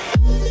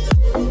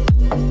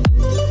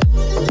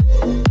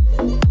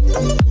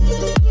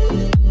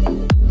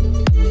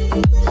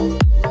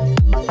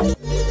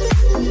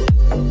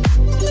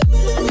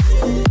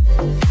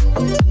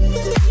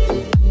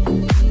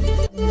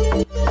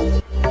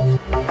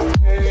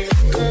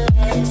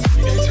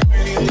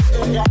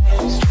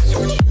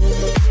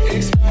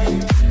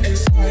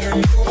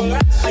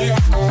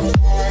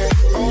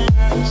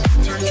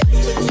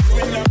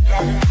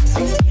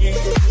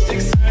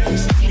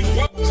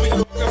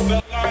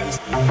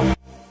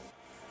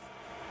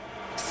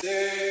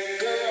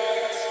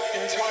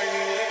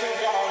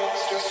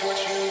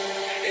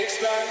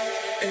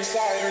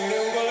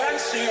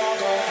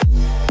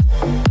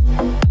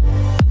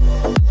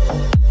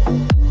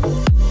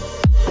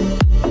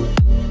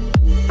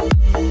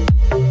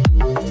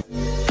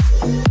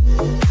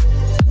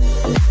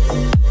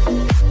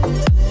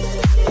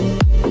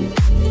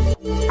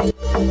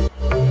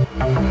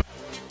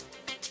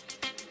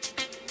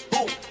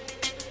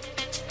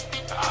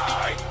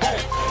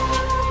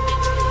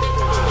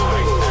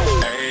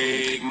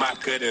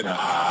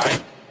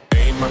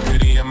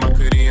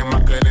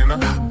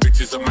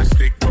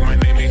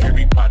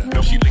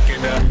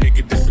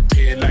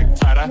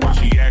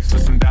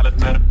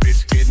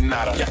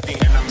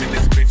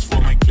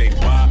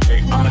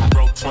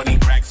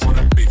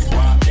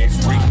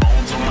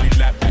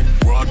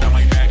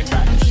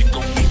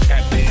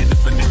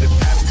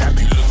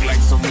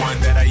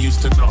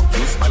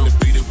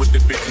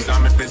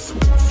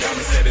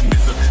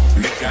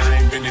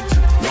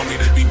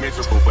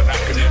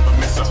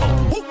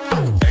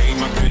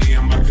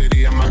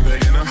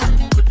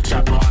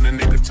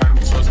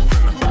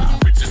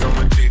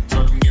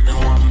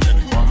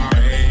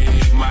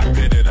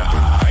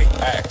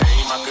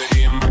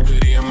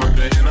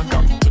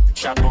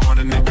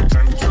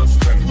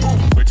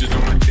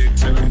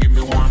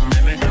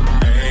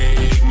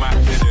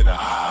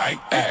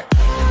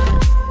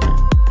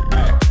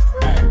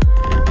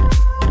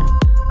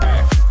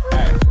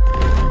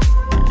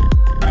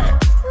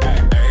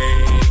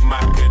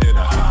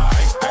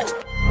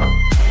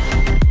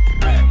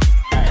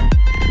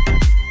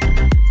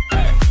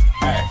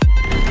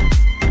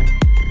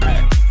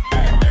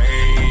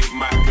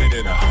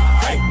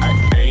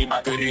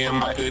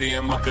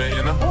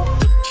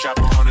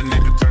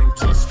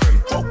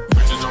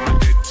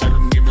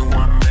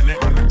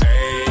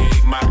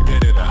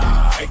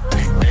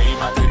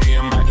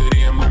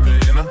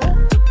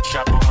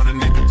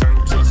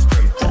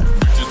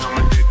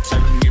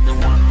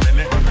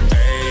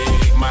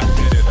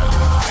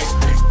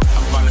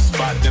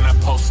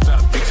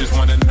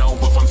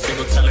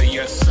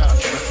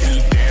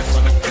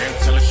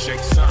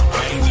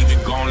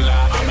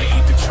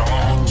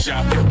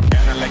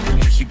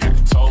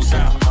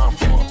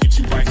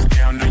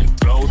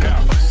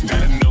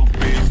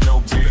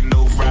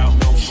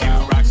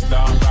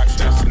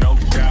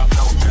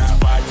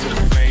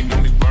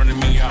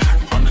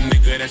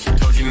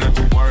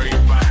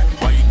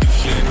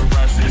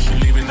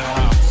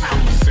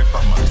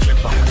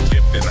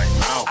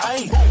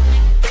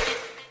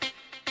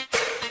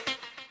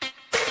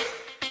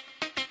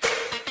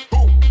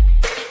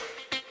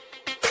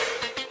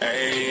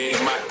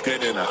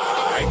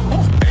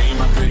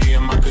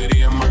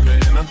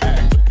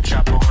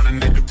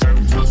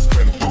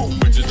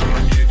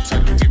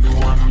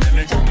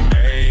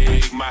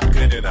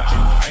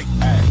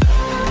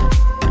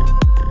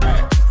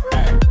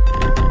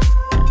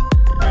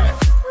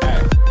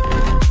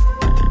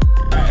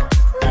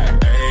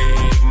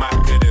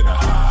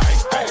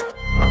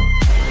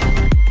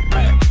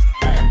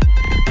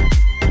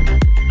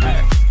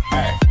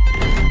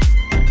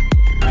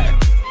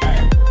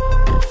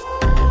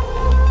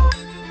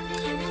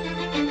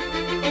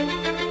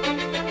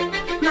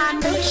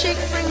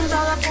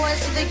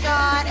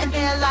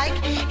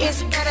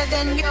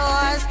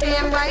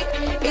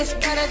 It's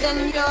better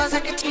than yours, I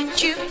can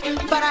teach you.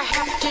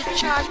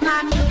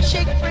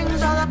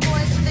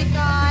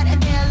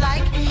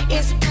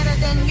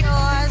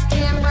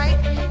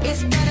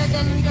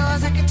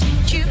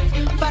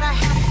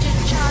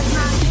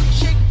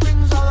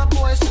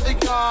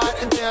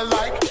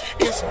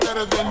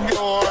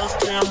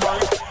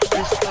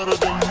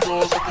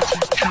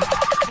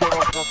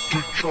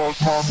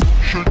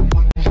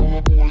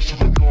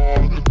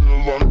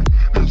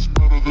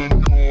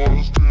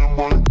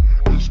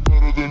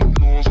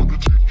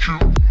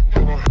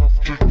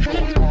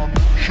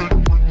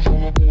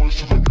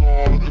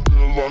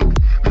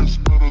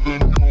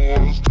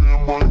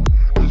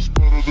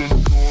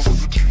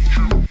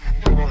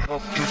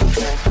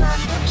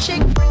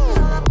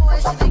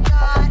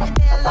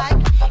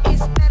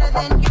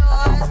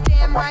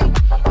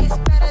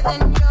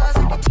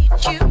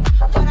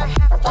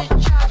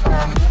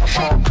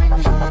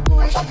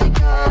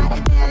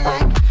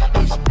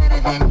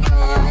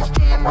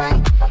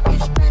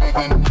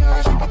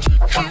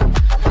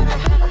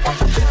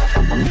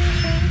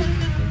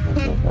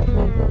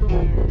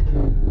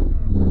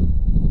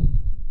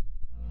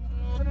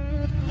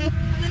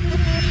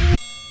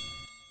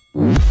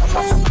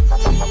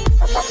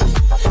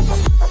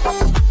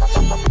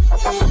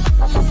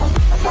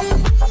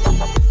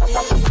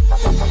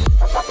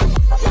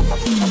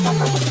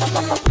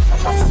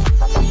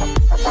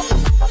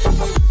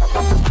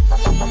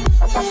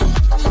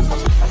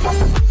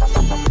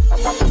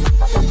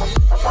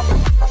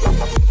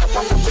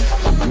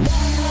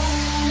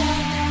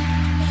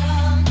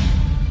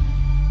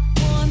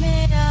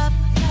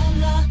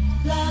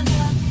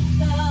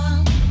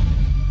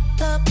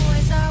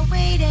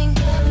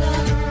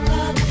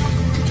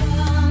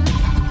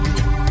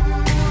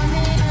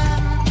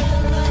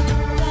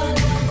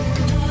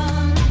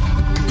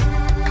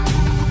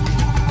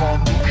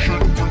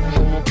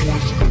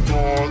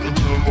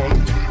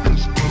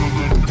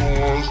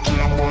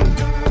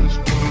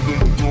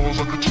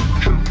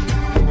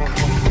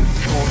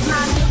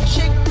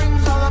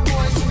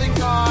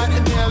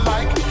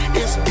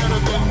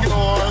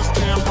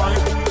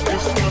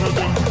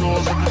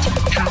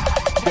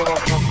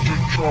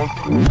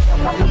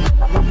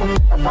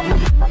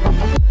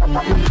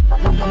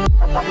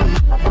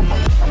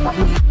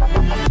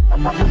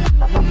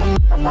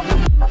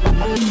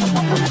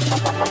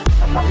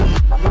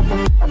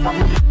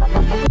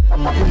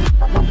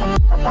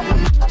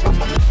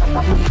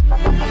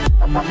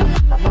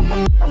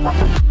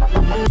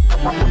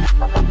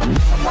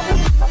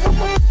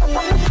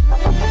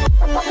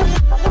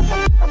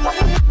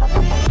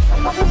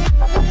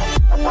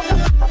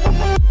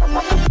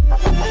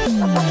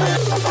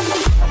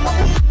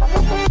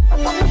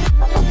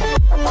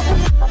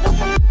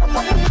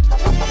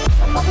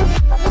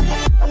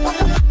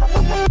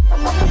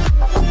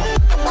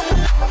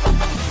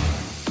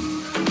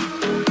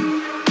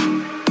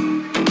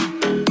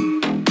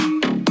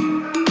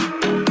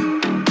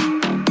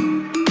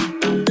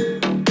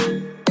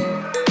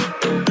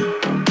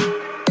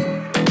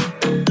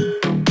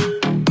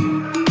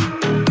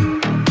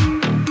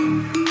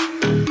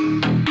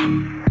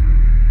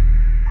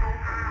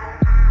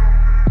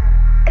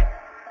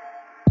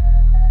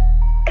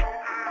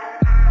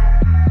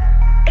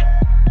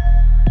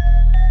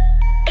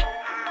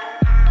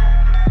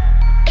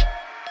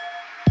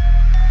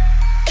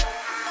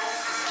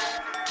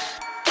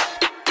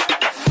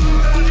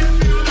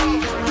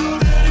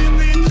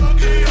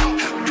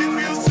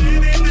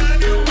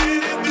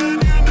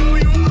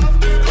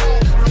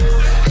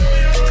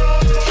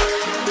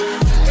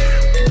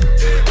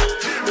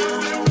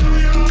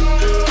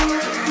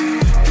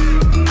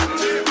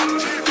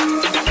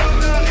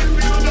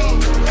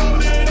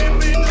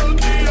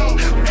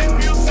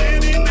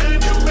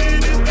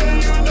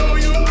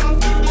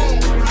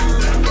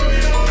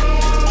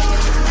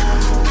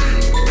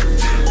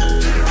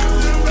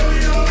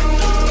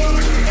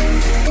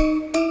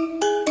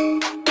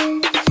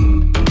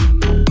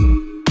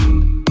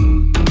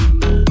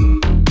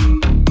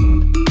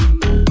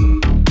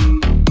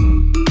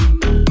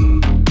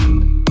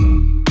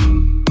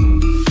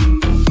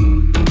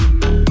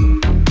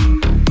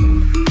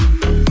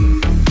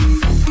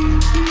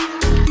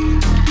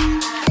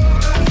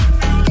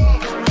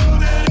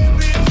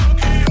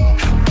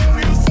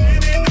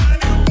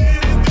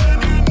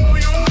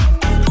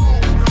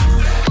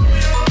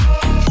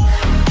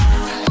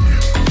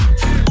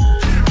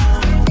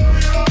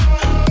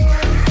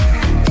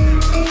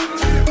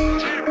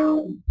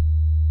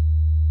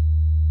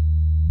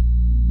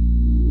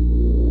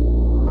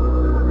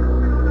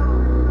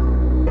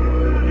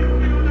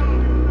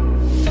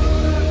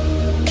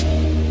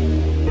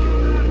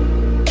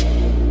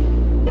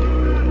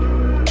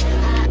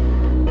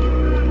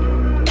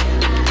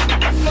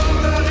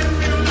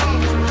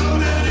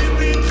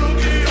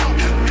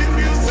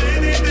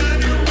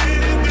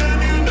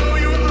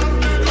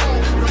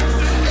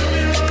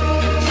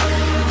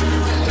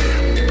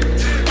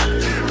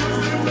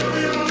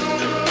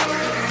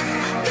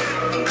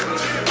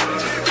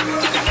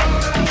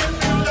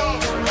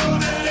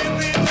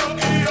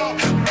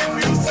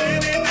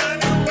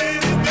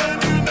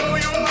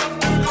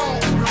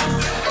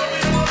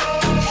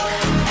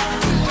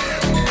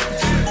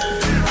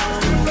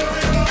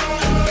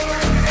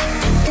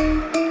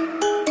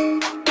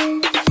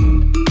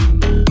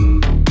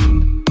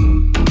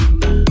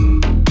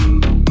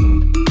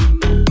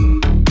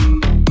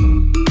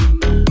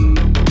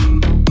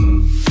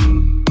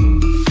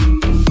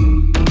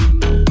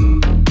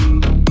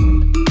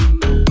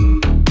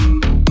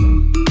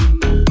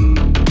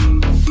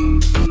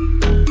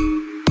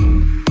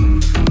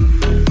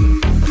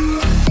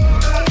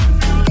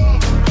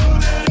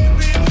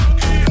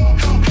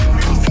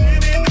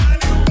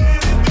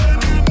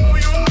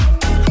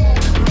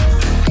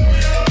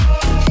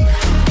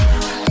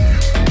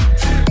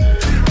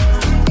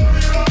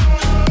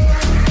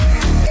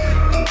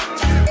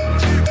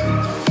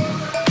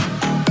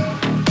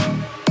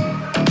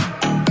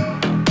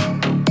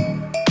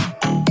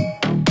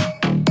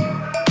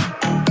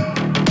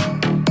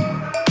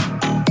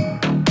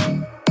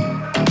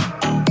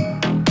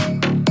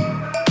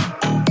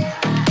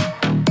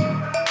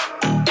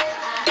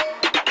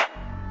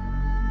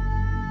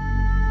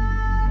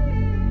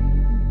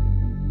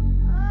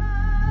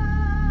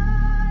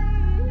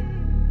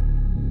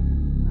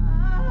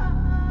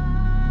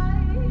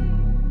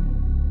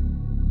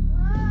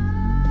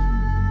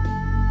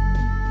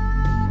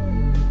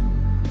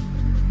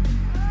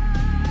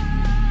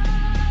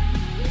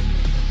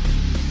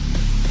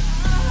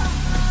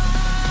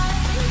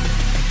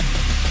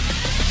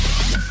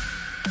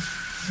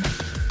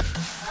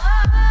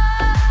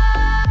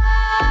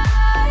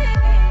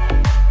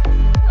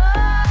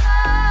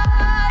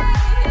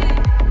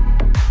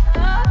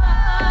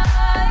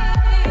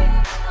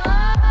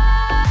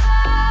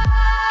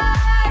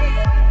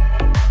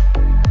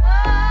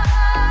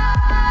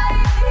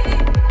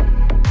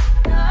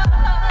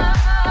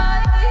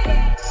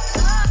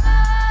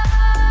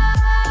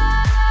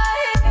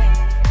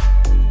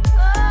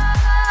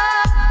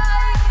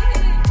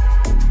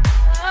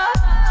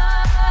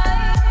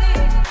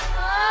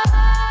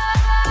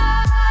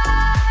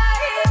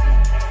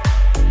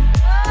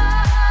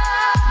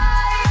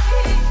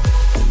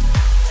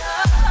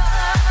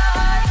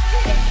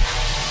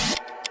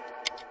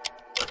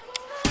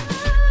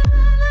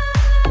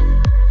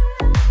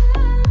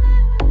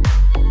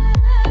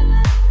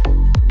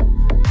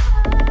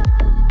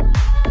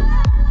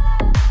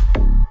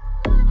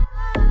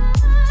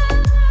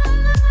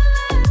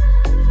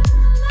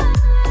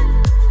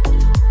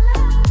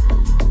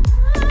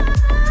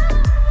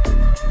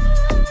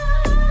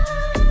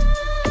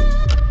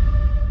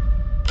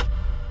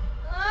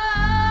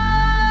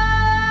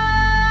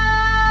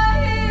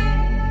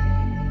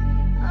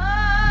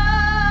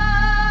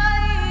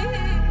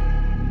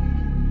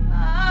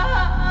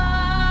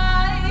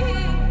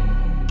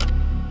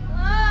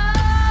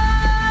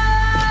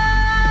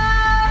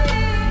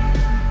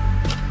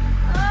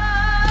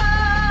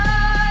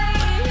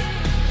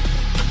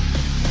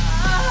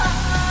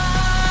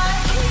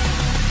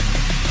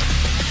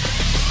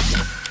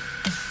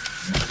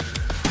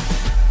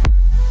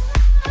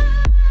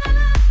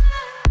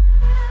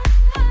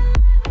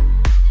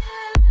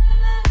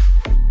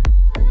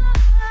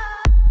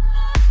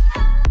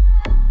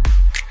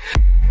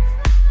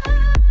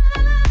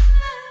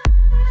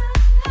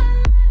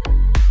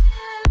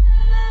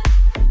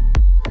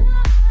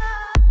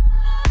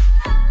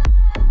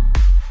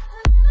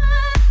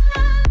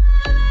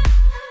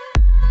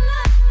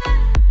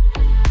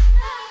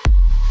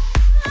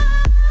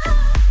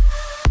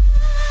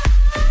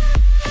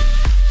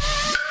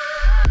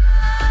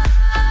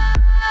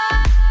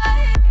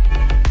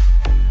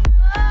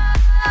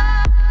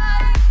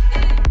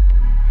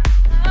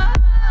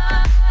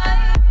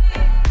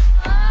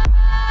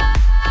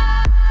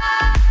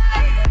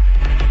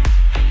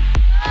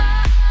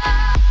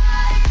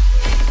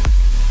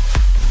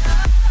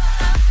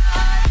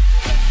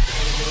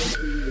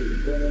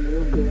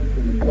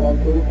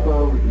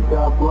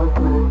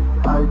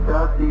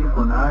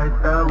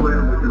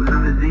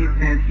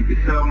 you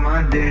can suck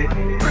my dick.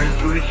 Friends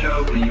switch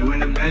up when you in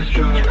the best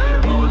truck.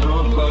 Always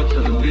on fuck,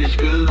 tell the bitch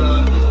good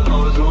luck.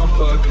 Always on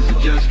fuck, cause it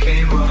just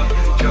came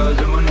up. Drugs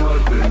in my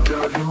nose, but it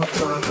drugs in my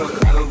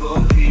fuck.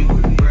 Elbow P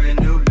with a brand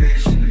new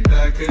bitch. In the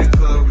back of the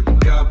club with the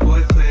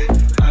cowboy clip.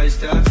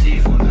 Iced out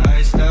teeth on the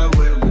iced out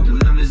whip. With the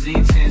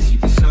limousine tints, you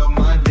can suck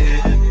my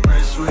dick.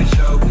 Friends switch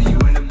up when you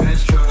in the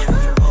best truck.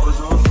 Always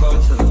on fuck,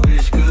 tell the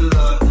bitch good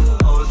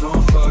luck. Always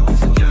on fuck,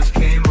 cause it just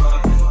came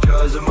up.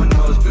 Drugs in my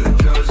nose, but it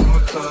drugs in my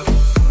cup.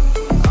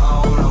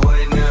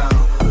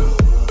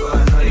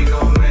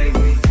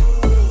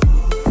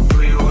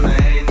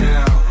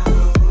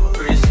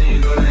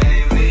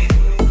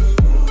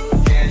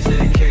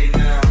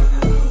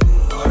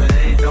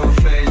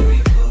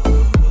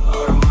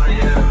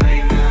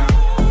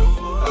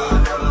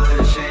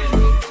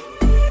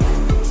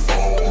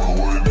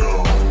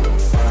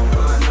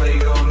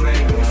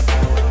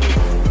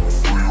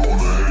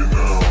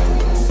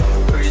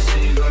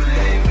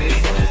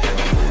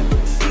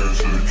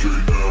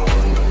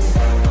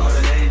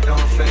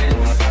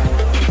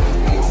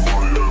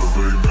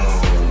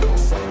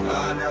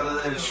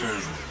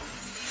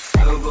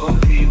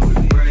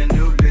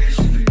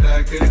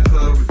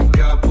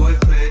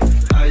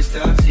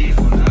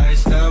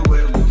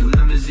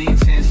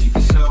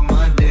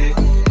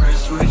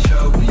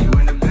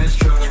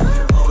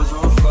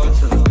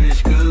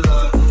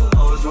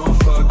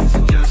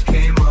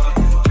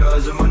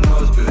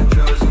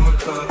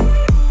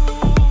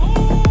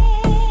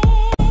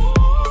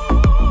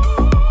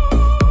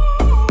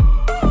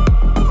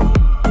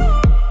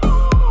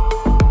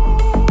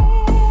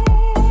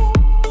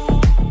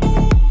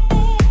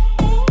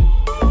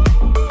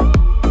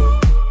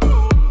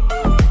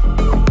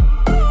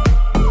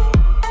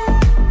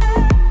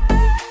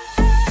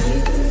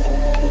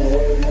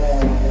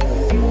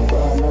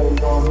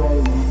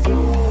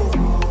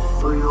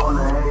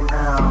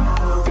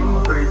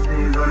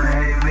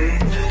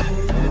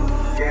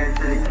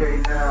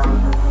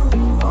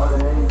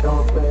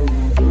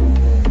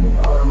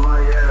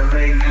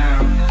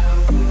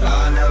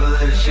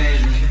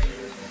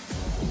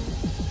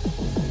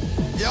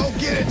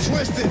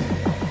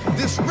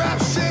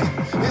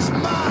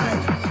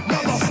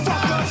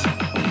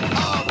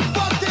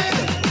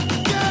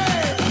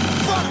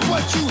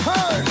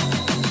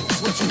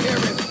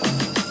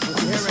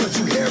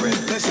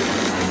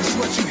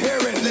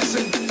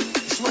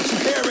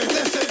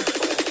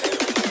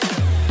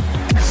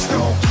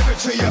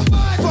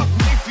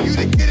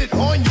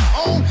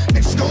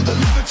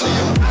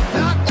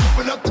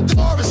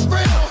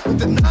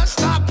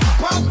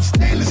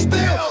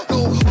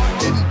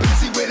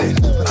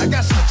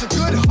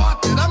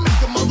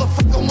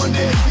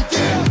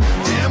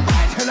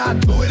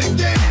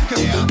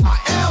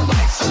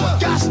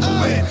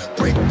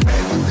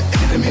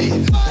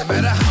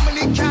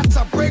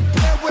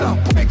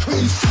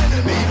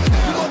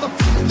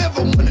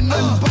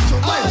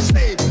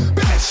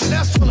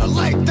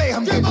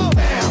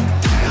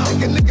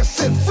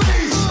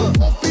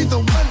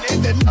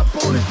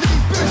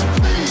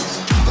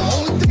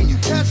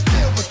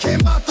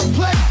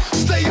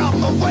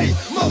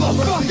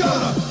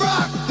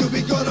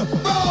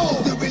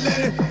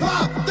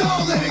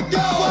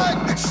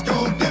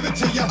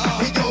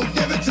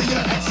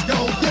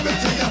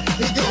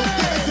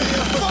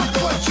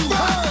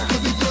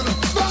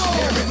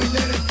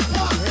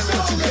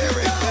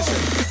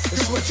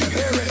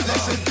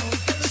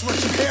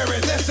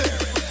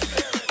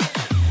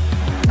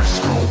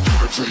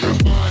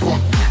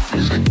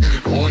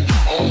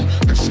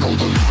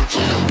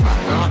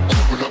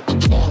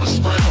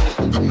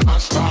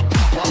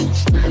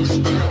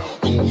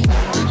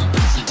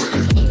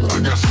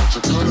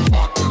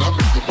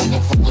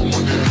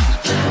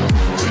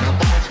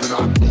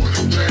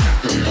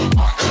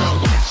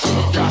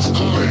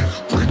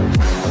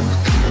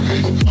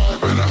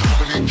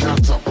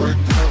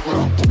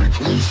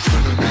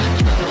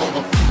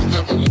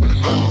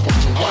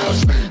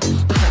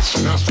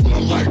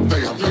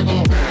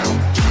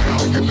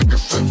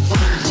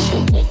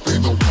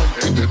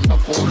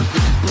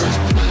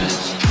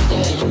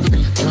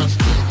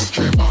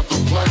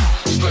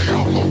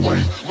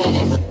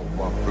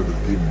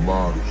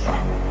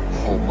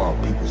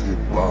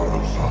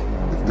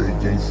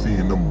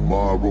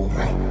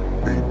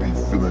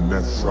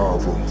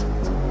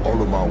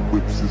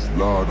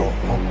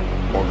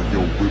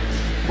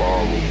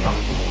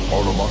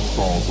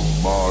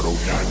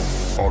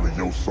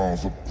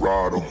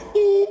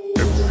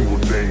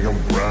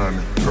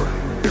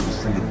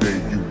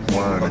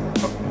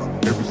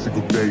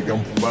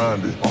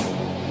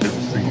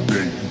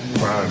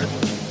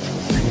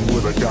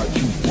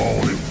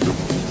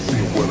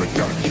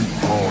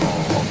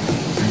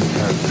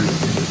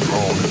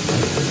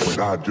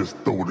 Just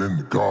throw it in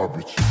the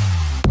garbage.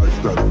 I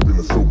started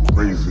feeling so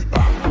crazy.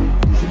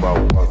 Losing my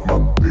wife, my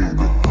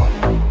baby.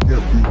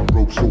 Can't be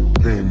broke, so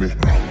pay me.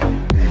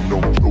 Ain't no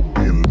joke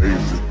being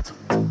lazy.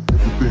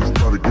 Everything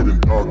started getting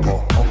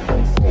darker.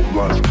 Phone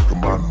lines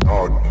striking my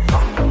nod.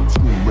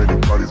 Too many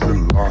bodies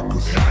in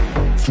lockers.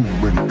 Too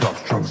many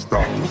cops trying to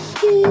stop us.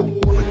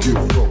 Wanna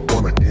give up,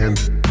 wanna end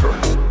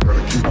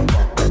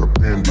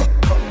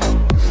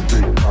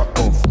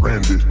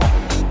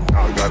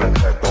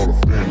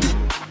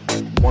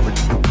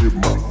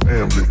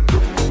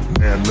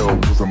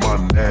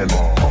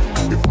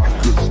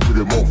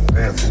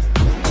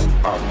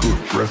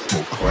dress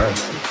more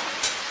classy.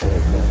 All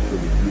my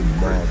fellas get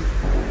modest.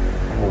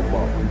 All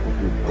my people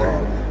get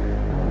bothered.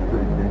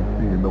 They ain't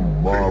seeing them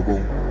tomorrow.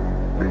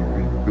 They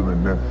be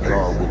feeling that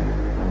sorrow.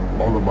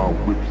 All of my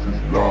whips is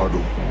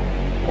lotto.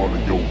 All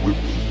of your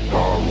whips is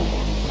borrow.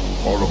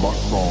 All of my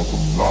songs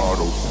are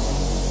lotto.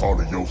 All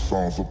of your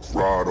songs are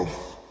grotto.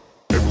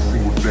 Every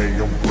single day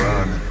I'm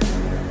grinding.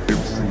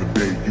 Every single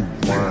day you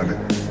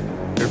whining.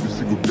 Every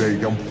single day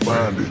I'm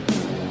finding.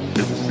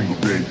 Every single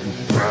day you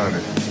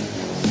grinding.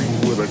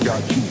 See what I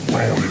got you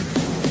wanting.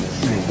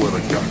 See what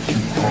I got you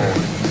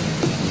wanting.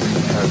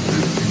 See how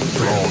this you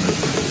drawn it.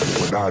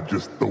 But I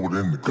just throw it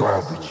in the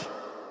garbage.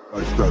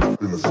 I started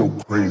feeling so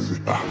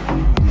crazy.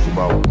 Losing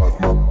my wife,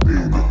 my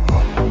baby.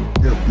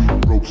 Can't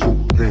be broke, so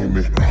pay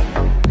me.